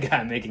the same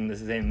guy making the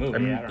same movie. I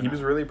mean, he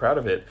was really proud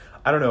of it.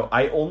 I don't know.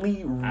 I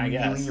only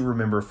really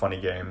remember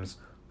Funny Games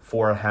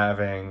for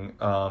having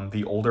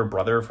the older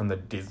brother from the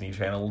Disney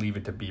Channel Leave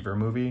It to Beaver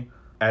movie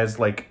as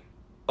like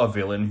a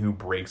villain who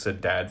breaks a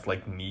dad's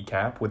like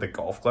kneecap with a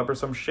golf club or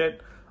some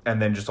shit,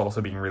 and then just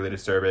also being really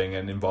disturbing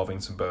and involving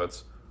some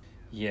boats.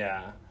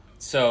 Yeah.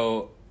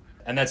 So,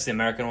 and that's the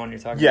American one you're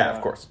talking about? Yeah,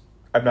 of course.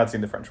 I've not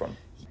seen the French one.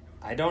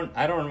 I don't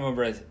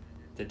remember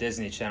the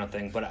Disney Channel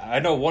thing, but I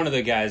know one of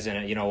the guys in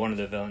it, you know, one of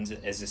the villains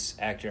is this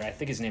actor. I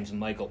think his name's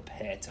Michael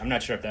Pitt. I'm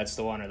not sure if that's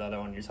the one or the other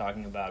one you're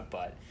talking about,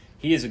 but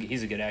he's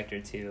a good actor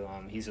too.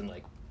 He's in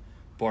like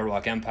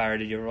Boardwalk Empire.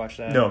 Did you ever watch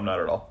that? No, not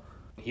at all.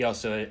 He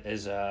also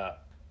is a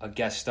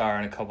guest star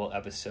in a couple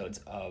episodes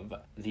of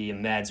the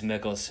Mads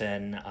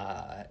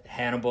Mikkelsen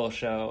Hannibal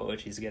show,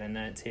 which he's good in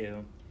that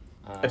too.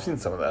 I've seen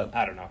some of that.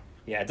 I don't know.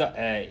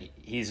 Yeah,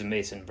 he's a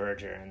Mason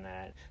Berger in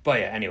that. But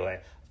yeah,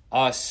 anyway,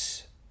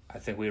 Us, I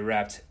think we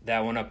wrapped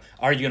that one up.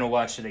 Are you going to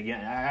watch it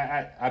again?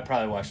 I'd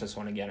probably watch this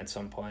one again at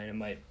some point.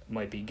 It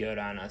might be good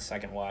on a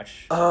second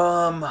watch.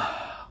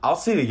 I'll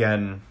see it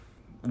again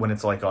when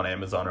it's like on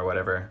Amazon or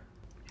whatever.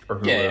 Or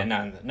Hulu.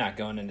 Yeah, not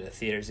going into the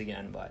theaters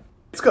again, but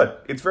it's good.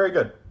 It's very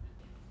good.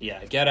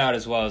 Yeah, Get Out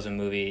as well as a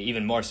movie,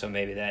 even more so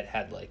maybe that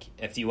had like,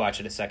 if you watch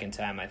it a second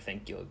time, I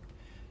think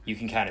you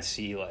can kind of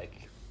see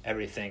like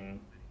everything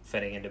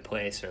fitting into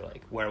place, or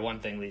like where one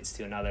thing leads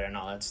to another and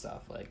all that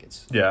stuff. Like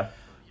it's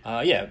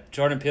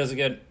Jordan Peele's a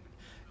good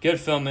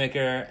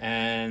filmmaker,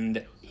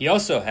 and he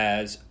also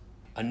has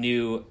a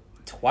new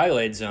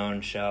Twilight Zone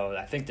show.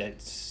 I think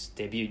that's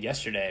debuted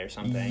yesterday or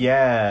something.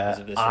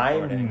 Yeah,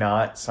 I'm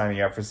not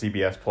signing up for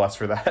CBS Plus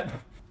for that.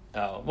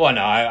 Oh, well,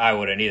 no, I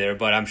wouldn't either,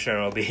 but I'm sure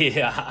it'll be,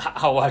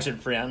 I'll watch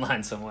it free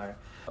online somewhere.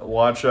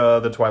 Watch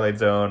The Twilight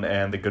Zone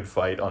and The Good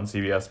Fight on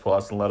CBS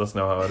Plus and let us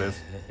know how it is.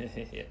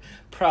 Yeah,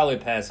 probably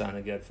pass on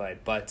The Good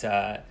Fight, but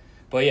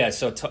yeah,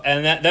 so,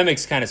 and that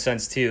makes kind of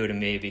sense too to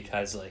me,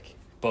 because like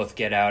both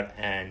Get Out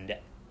and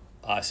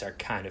Us are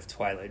kind of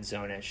Twilight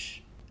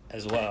Zone-ish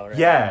as well, right?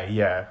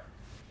 Yeah.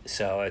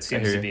 So it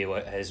seems to be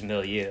what his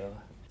milieu.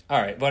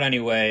 All right, but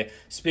anyway,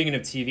 speaking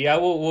of TV,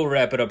 we'll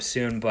wrap it up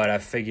soon, but I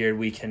figured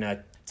we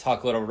can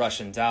talk a little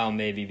Russian Doll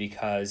maybe,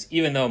 because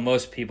even though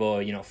most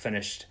people, you know,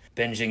 finished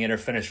binging it or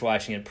finished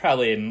watching it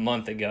probably a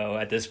month ago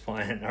at this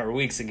point, or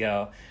weeks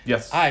ago.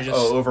 Yes,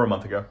 over a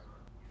month ago.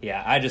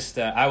 Yeah, I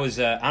was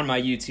on my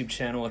YouTube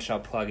channel, which I'll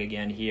plug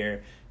again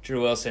here,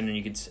 Drew Wilson, and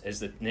you can is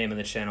the name of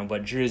the channel,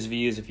 but Drew's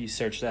Views, if you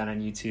search that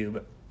on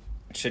YouTube,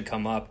 it should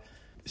come up.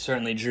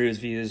 Certainly Drew's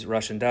Views,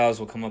 Russian Dolls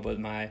will come up with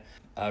my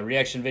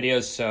reaction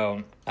videos,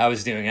 so I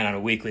was doing it on a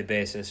weekly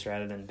basis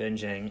rather than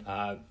binging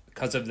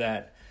because of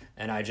that.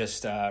 And I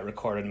just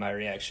recorded my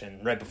reaction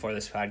right before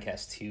this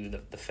podcast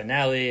to the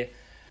finale,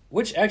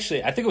 which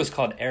actually, I think it was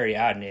called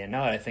Ariadne, and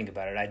now that I think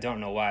about it, I don't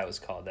know why it was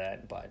called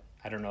that, but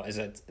I don't know. Does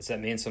that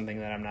mean something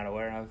that I'm not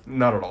aware of?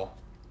 Not at all.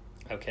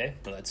 Okay,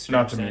 well, that's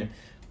not to me.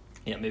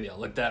 Yeah, maybe I'll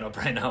look that up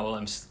right now while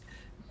I'm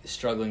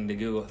struggling to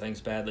Google things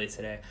badly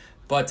today.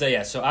 But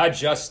yeah, so I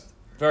just,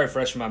 very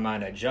fresh in my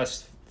mind, I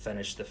just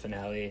finished the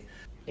finale.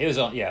 It was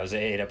an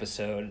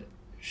 8-episode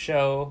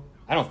show.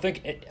 I don't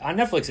think on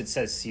Netflix it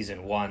says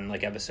season 1,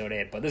 like episode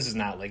 8, but this is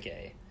not like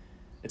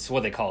it's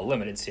what they call a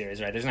limited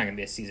series, right? There's not going to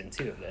be a season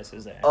 2 of this,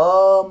 is there?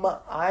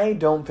 I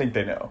don't think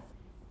they know.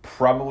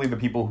 Probably the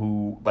people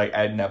who, like,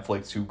 at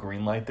Netflix who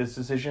greenlight this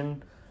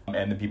decision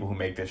and the people who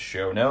make this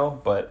show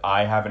know, but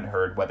I haven't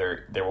heard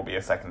whether there will be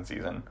a second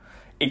season.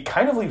 It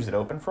kind of leaves it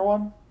open for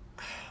one.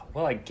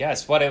 Well, I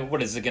guess. What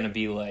is it going to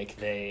be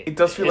like? It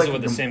does feel is like it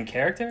with the same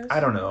characters? I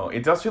don't know.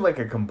 It does feel like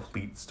a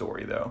complete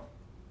story, though.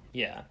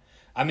 Yeah.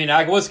 I mean,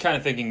 I was kind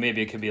of thinking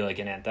maybe it could be like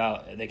an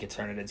anthology. They could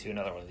turn it into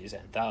another one of these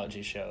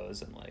anthology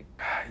shows and like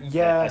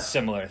a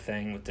similar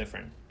thing with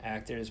different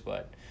actors,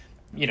 but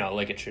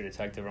like a True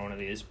Detective or one of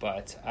these.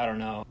 But I don't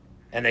know.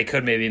 And they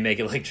could maybe make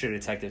it like True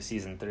Detective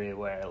Season 3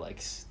 where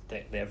like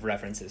they have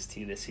references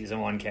to the Season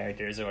 1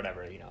 characters or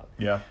whatever,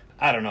 Yeah.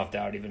 I don't know if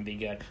that would even be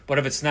good. But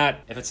if it's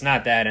not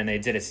that and they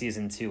did a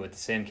Season 2 with the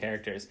same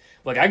characters,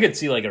 like I could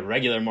see like a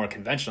regular, more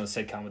conventional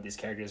sitcom with these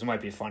characters. It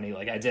might be funny.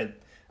 Like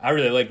I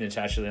really liked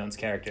Natasha Lyonne's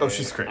character. Oh,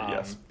 she's great,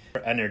 yes.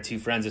 And her two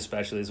friends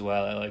especially as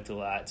well, I liked a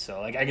lot. So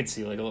like I could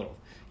see like a little,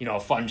 a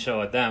fun show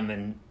with them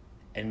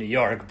in New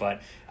York,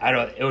 but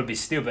it would be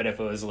stupid if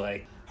it was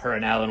like her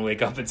and Alan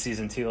wake up in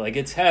Season 2 like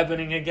it's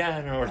happening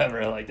again or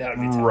whatever. Like that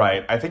would be terrible.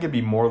 Right. I think it'd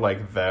be more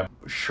like them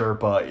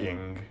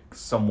Sherpa-ing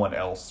someone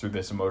else through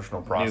this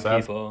emotional process. New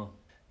people.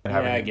 And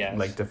having I guess.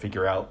 like to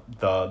figure out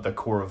the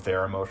core of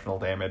their emotional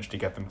damage to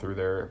get them through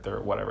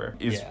their whatever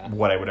is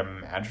what I would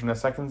imagine a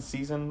second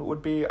season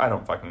would be. I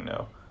don't fucking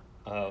know.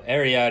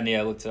 Ariadne,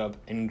 I looked up.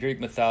 In Greek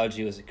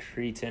mythology, was a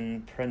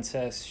Cretan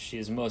princess. She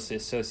is mostly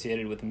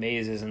associated with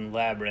mazes and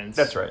labyrinths.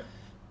 That's right.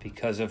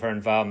 Because of her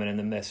involvement in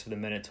the myths of the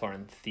Minotaur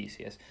and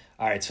Theseus.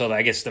 All right, so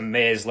I guess the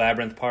maze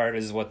labyrinth part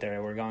is what they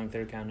were going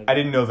through, kind of. I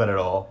didn't know that at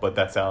all, but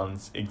that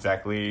sounds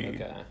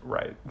exactly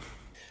right.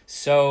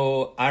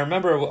 So I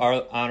remember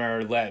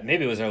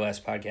maybe it was our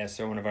last podcast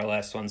or one of our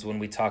last ones when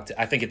we talked.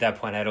 I think at that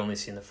point I'd only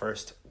seen the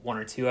first 1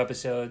 or 2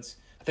 episodes.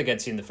 I think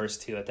I'd seen the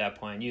first 2 at that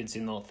point. You'd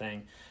seen the whole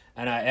thing.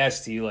 And I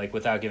asked you, like,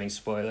 without giving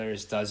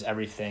spoilers, does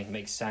everything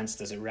make sense?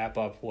 Does it wrap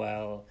up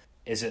well?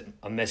 Is it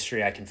a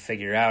mystery I can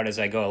figure out as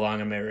I go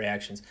along in my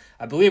reactions?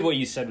 I believe what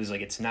you said was,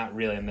 like, it's not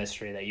really a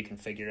mystery that you can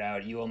figure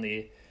out. You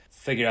only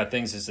figure out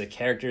things as the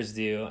characters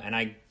do. And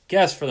I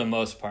guess for the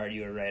most part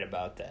you were right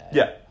about that.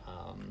 Yeah,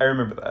 I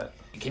remember that.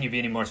 Can you be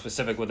any more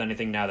specific with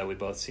anything now that we've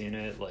both seen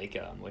it? Like,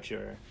 what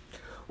you're...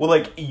 Well,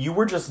 like, you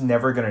were just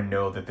never going to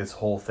know that this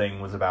whole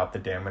thing was about the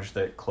damage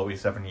that Chloe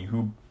Sevigny,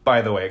 who,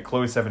 by the way,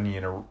 Chloe Sevigny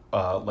in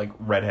a,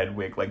 redhead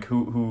wig, like,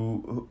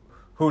 who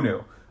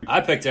knew?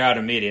 I picked her out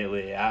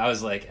immediately. I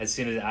was like, as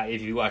soon as,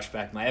 if you watch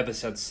back my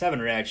episode 7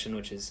 reaction,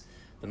 which is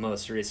the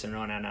most recent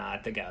one, and I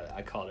think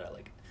I called her,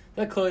 like,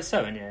 that Chloe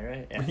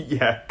Sevigny, right?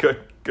 Yeah,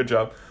 good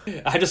job.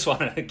 I just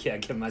want to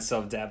give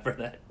myself dap for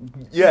that.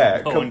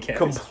 Yeah, no one cares.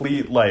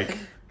 Complete, like,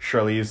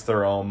 Charlize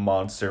Theron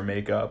monster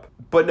makeup.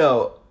 But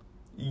no...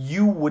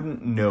 You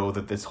wouldn't know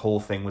that this whole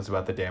thing was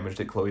about the damage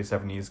that Chloe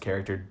Sevigny's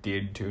character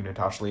did to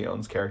Natasha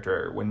Lyonne's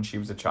character when she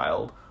was a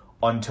child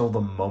until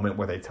the moment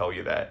where they tell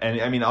you that. And,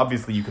 I mean,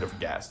 obviously you could have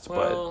guessed,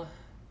 but...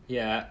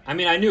 Yeah, I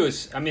mean, I knew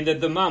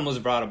the mom was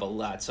brought up a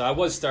lot, so I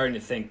was starting to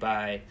think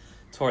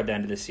toward the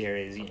end of the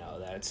series,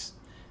 that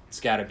it's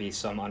got to be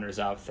some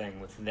unresolved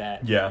thing with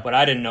that. Yeah. But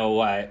I didn't know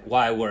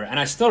why we're... And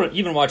I still,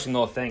 even watching the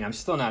whole thing, I'm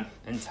still not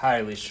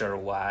entirely sure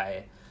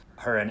why...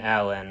 her and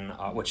Alan,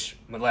 which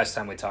last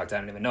time we talked, I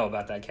didn't even know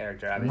about that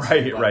character.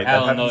 Obviously. Right.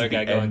 Alan, that another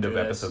guy going end through of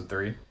episode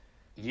 3.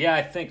 Yeah,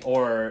 I think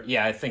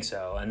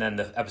so. And then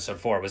the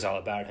episode 4 was all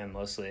about him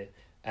mostly.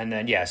 And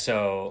then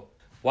so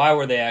why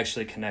were they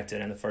actually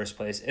connected in the first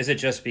place? Is it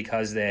just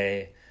because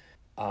they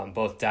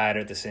both died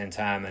at the same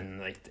time and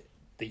like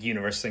the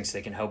universe thinks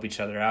they can help each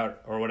other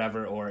out or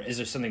whatever? Or is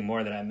there something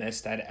more that I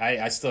missed?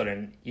 I still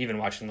didn't, even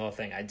watching the whole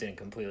thing, I didn't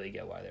completely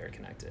get why they were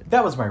connected.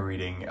 That was my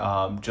reading.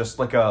 Just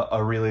like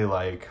a really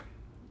like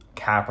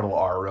capital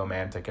R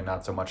romantic and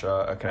not so much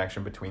a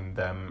connection between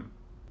them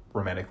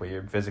romantically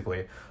or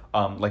physically.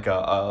 Like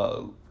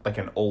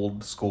an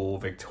old school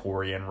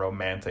Victorian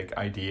romantic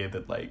idea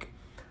that like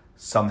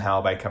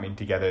somehow by coming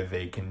together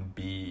they can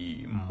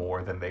be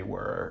more than they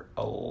were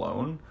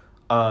alone.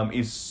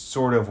 Is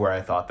sort of where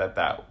I thought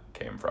that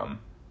came from.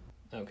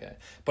 Okay.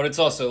 But it's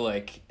also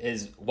like,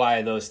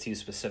 why those two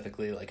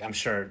specifically? Like, I'm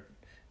sure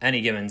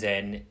any given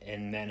day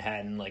in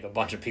Manhattan, like a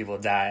bunch of people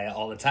die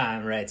all the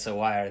time, right? So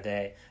why are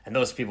they? And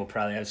those people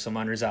probably have some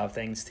unresolved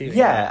things too.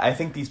 Yeah, I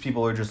think these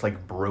people are just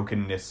like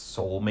brokenness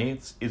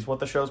soulmates is what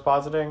the show's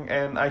positing,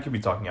 and I could be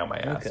talking out my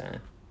ass. Okay.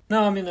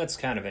 No, I mean that's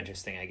kind of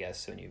interesting, I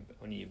guess,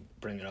 when you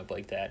bring it up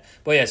like that.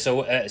 But yeah,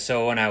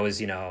 so when I was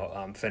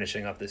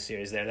finishing up this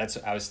series there,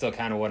 I was still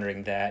kind of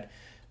wondering that,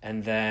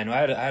 and then I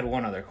had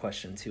one other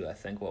question too. I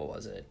think what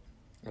was it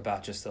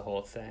about just the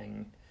whole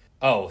thing?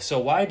 Oh,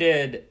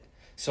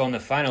 so in the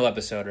final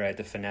episode, right,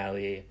 the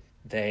finale,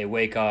 they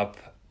wake up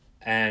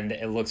and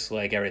it looks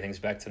like everything's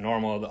back to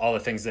normal. All the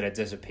things that had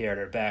disappeared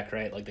are back,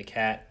 right? Like the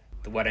cat,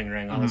 the wedding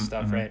ring, all this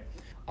stuff, right?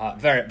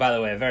 By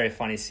the way, a very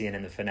funny scene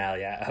in the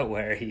finale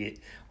where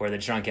the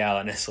drunk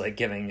Alan is like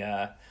giving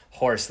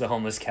Horse, the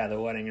homeless cat, the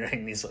wedding ring.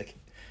 And he's like,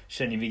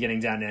 shouldn't you be getting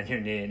down on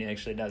your knee? And he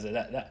actually does it.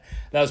 That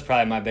was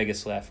probably my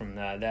biggest laugh from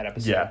that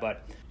episode. Yeah.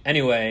 But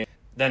anyway,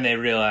 then they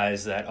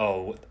realize that,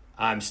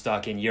 I'm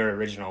stuck in your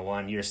original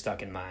one, you're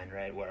stuck in mine,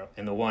 right? Where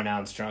in the one,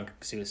 Alan's drunk,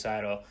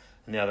 suicidal,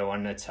 and the other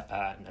one, not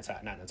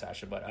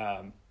Natasha,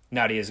 but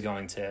Nadia is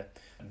going to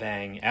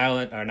bang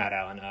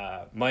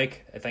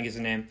Mike, I think is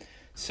his name.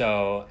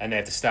 So, and they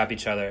have to stop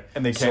each other.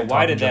 And they can't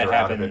talk each other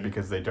out of it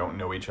because they don't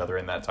know each other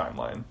in that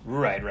timeline.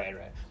 Right.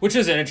 Which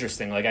is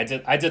interesting. Like,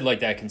 I did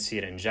like that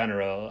conceit in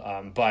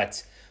general,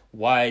 but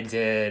why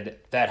did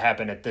that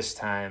happen at this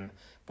time?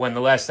 When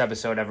the last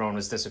episode everyone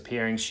was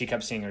disappearing, she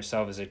kept seeing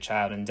herself as a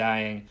child and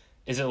dying.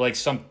 Is it like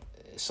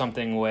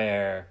something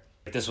where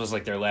this was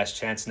like their last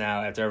chance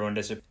now after everyone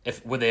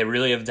disappeared? Would they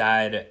really have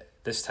died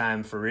this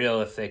time for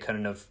real if they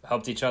couldn't have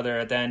helped each other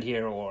at the end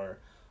here? Or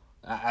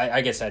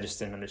I guess I just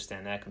didn't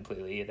understand that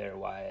completely either,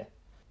 why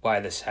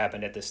this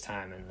happened at this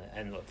time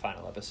in the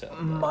final episode.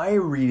 My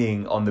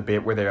reading on the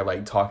bit where they're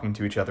like talking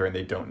to each other and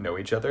they don't know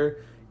each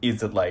other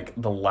is that like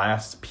the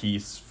last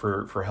piece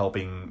for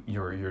helping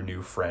your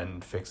new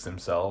friend fix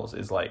themselves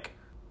is like,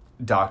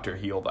 doctor,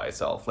 heal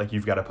thyself. Like,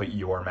 you've got to put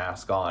your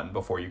mask on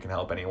before you can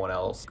help anyone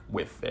else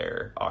with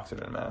their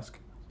oxygen mask.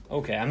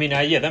 Okay, I mean,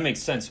 yeah, that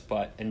makes sense,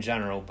 but in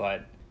general,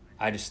 but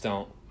I just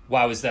don't.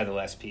 Why was that the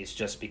last piece?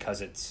 Just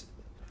because it's.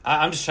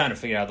 I'm just trying to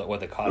figure out what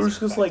the cause. It's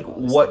just like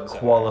what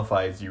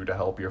qualifies you to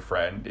help your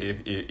friend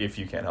if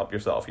you can't help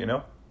yourself, you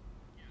know?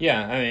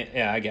 Yeah, I mean,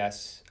 yeah, I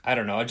guess. I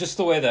don't know. Just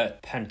the way the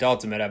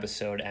penultimate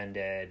episode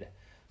ended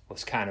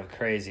was kind of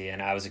crazy,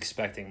 and I was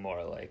expecting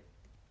more like.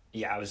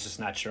 Yeah, I was just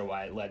not sure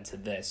why it led to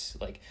this.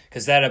 Like,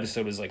 because that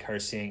episode was like her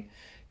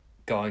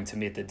going to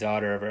meet the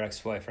daughter of her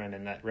ex-boyfriend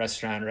in that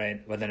restaurant,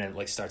 right? But then it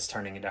like starts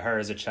turning into her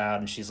as a child,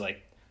 and she's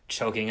like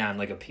choking on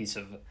like a piece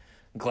of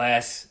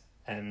glass,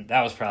 and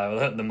that was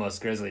probably the most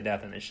grisly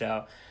death in the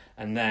show.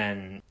 And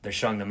then they're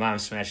showing the mom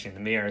smashing the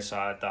mirror, so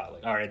I thought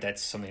like, all right,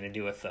 that's something to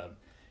do with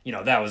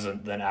that was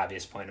an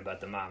obvious point about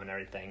the mom and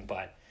everything.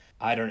 But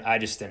I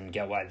just didn't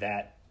get why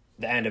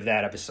the end of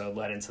that episode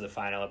led into the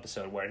final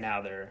episode where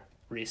now they're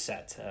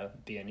reset to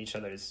be in each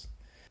other's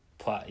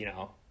plot,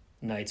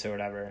 nights or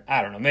whatever.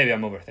 I don't know. Maybe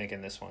I'm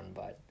overthinking this one,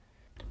 but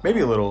maybe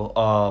a little.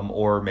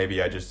 Or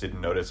maybe I just didn't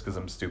notice because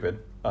I'm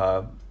stupid.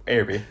 A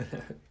or B?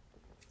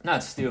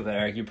 Not stupid,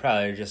 Eric. You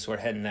probably just were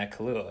hitting that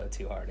Kahlua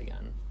too hard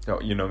again.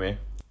 Oh, you know me.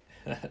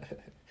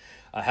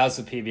 How's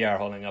the PBR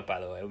holding up, by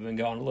the way? We've been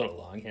going a little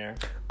long here.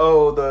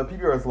 Oh, the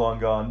PBR is long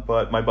gone,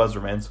 but my buzz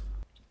remains.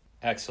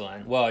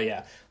 Excellent. Well,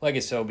 yeah, like I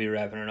said, we'll be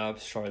wrapping it up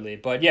shortly.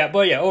 But yeah,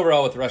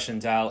 overall with Russian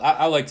Doll,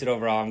 I liked it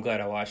overall. I'm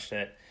glad I watched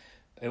it.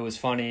 It was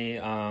funny,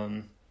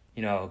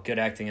 good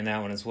acting in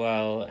that one as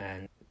well.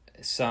 And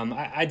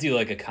I do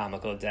like a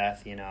comical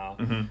death,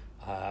 Mm-hmm.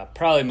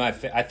 Probably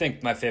I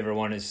think my favorite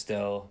one is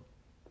still,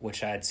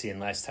 which I had seen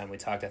last time we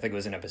talked. I think it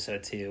was in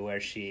episode 2 where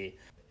she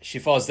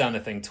falls down the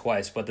thing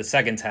twice, but the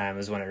second time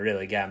is when it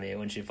really got me,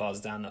 when she falls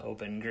down the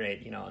open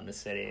grate, in the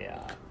city.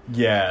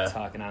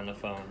 Talking on the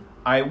phone.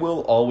 I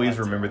will always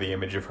remember the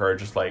image of her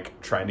just, like,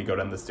 trying to go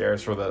down the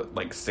stairs for the,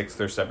 like, 6th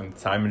or 7th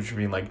time and just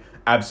being like,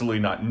 absolutely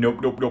not,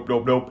 nope,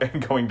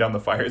 and going down the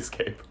fire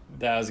escape.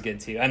 That was good,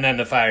 too. And then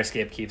the fire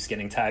escape keeps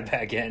getting tied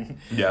back in.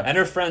 Yeah. And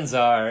her friends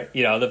are,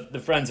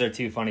 the friends are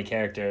two funny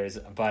characters,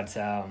 but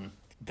I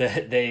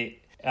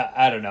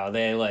don't know,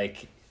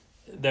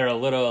 they're a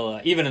little,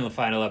 even in the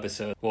final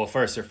episode, well,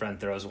 first her friend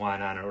throws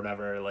wine on her or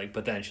whatever, like,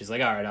 but then she's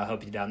like, all right, I'll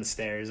help you down the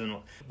stairs. And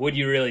would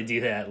you really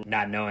do that,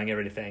 not knowing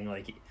everything?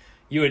 Like,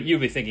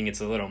 you'd be thinking it's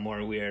a little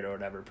more weird or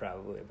whatever,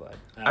 probably, but...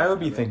 I would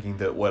be thinking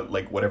that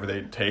whatever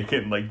they'd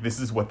taken, like,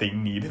 this is what they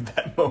need at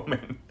that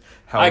moment.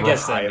 How I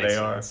guess high that makes they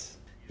sense.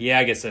 Yeah,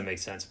 I guess that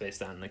makes sense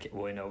based on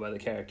what we know about the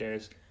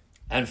characters.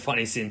 And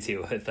funny scene,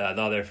 too, with the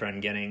other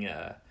friend getting,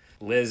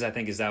 Liz, I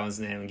think is that one's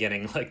name,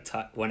 getting, like,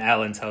 when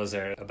Alan tells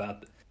her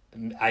about...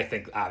 I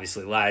think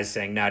obviously lies,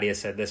 saying Nadia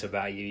said this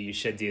about you, you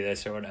should do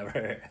this or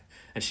whatever,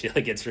 and she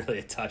like gets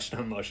really touched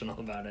and emotional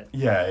about it.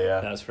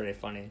 Yeah. That was pretty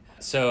funny.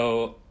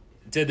 So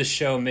did the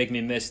show make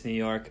me miss New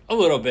York? A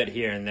little bit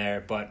here and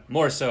there, but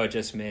more so it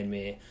just made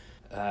me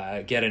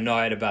get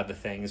annoyed about the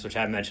things, which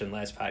I mentioned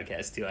last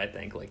podcast too, I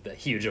think, like the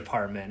huge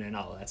apartment and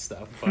all that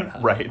stuff.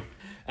 But, right.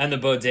 And the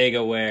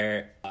bodega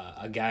where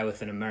a guy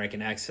with an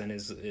American accent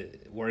is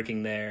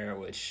working there,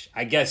 which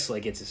I guess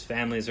like it's his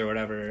family's or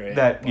whatever.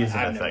 That isn't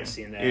I've a never thing.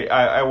 seen that.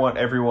 I want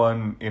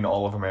everyone in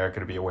all of America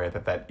to be aware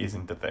that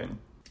isn't a thing.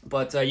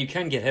 But you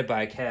can get hit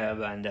by a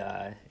cab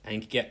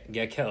and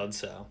get killed,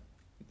 so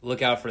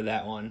look out for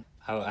that one.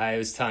 I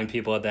was telling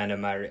people at the end of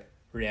my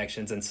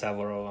reactions, and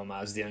several of them, I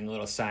was doing a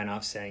little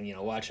sign-off saying,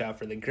 watch out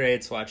for the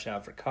grates, watch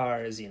out for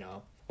cars,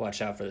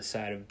 watch out for the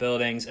side of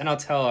buildings. And I'll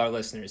tell our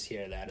listeners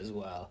here that as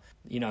well.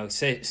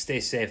 Stay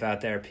safe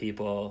out there,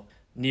 people.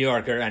 New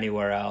York or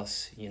anywhere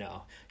else,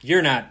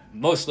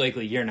 most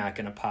likely you're not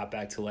going to pop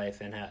back to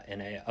life in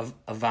a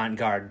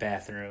avant-garde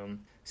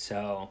bathroom.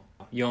 So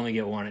you only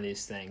get one of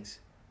these things.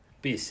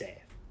 Be safe.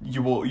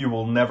 You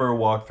will never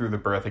walk through the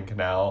birthing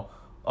canal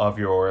of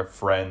your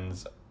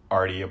friend's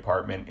arty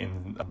apartment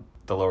in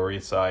the Lower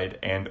East Side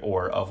and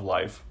or of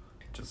life.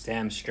 Just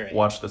damn straight.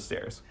 Watch the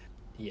stairs.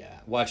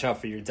 Yeah, watch out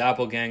for your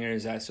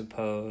doppelgangers, I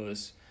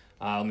suppose.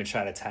 Let me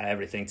try to tie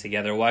everything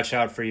together. Watch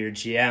out for your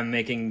GM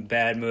making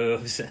bad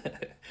moves.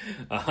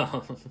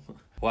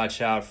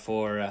 Watch out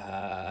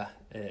for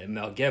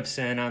Mel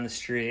Gibson on the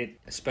street,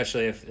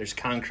 especially if there's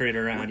concrete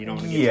around. You don't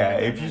want to get Yeah,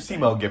 dragged on if you that see thing.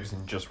 Mel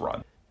Gibson, just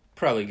run.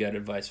 Probably good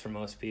advice for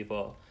most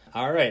people.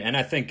 All right, and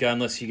I think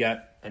unless you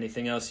got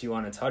anything else you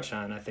want to touch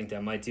on, I think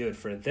that might do it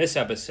for this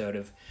episode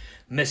of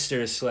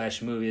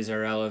Misterz/Movies Are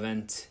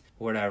Relevant,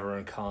 whatever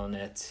I'm calling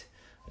it.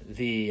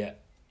 The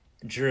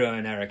Drew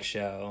and Eric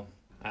Show.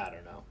 I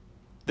don't know.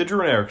 The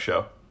Drew and Eric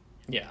Show.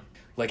 Yeah.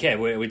 Like, hey,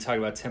 we talked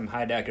about Tim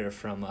Heidecker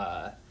from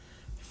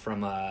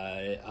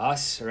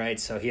Us, right?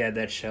 So he had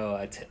that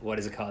show, what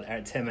is it called?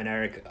 Tim and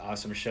Eric,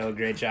 Awesome Show,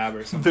 Great Job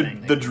or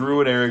something. The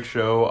Drew and Eric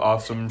Show,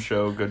 Awesome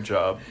Show, Good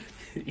Job.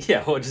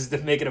 Yeah, well, just to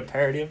make it a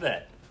parody of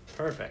that.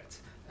 Perfect.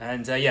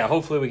 And, yeah,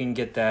 hopefully we can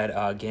get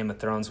that Game of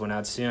Thrones one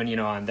out soon. You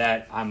know, on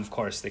that, I'm, of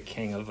course, the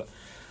king of,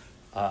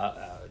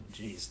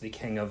 the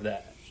king of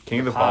the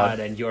Pod.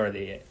 And you're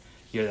the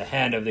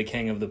hand of the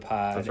king of the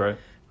pod. That's right.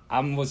 I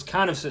was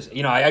kind of,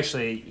 I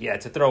actually,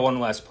 to throw one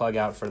last plug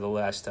out for the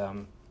last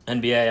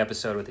NBA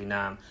episode with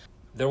Inam,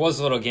 there was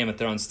a little Game of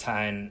Thrones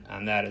tie-in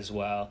on that as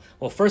well.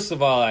 Well, first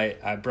of all,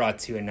 I brought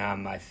to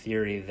Inam my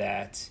theory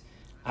that,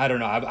 I don't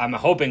know, I'm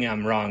hoping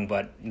I'm wrong,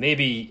 but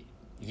maybe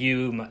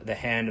you, the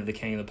hand of the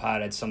king of the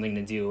pod, had something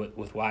to do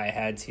with why I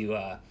had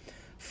to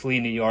flee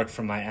New York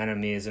from my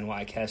enemies and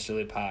why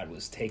Casterly Pod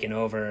was taken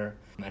over,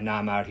 and now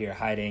I'm out here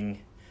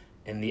hiding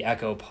in the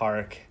Echo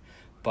Park.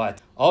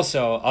 But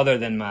also, other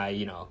than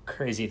my,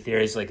 crazy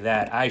theories like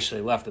that, I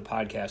actually left the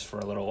podcast for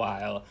a little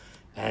while,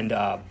 and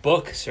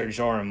Book Sir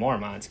Jorah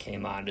Mormont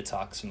came on to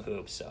talk some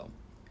hoops, so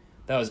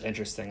that was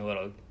interesting, a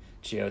little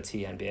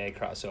GOT NBA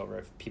crossover,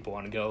 if people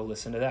want to go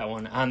listen to that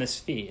one on this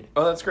feed.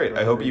 Oh, that's great.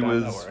 I hope he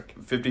was Network.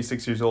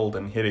 56 years old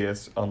and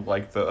hideous,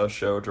 unlike the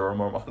show Jorah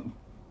Mormont.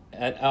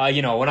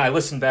 When I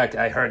listened back,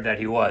 I heard that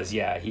he was,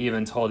 yeah. He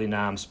even told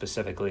Inam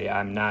specifically,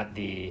 I'm not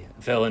the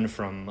villain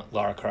from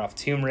Lara Croft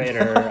Tomb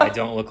Raider. I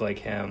don't look like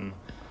him.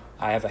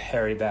 I have a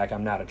hairy back.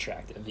 I'm not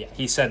attractive. Yeah,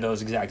 he said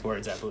those exact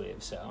words, I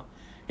believe. So,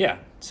 yeah.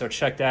 So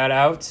check that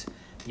out.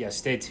 Yeah,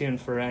 stay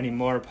tuned for any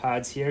more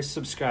pods here.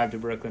 Subscribe to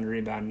Brooklyn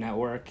Rebound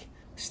Network.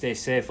 Stay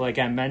safe, like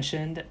I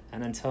mentioned.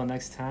 And until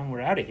next time,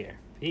 we're out of here.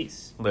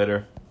 Peace.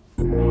 Later.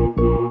 Creep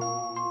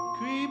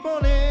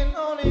on in,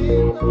 on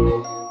in, on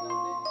in.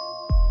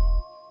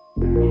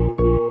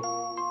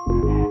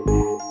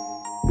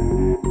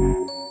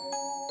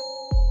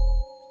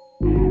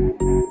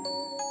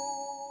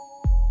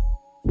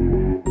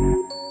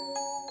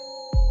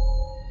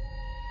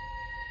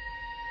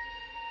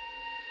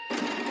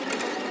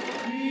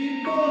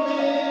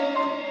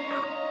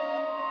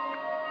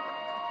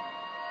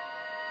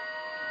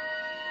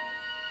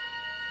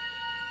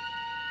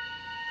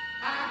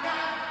 I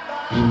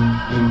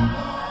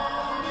got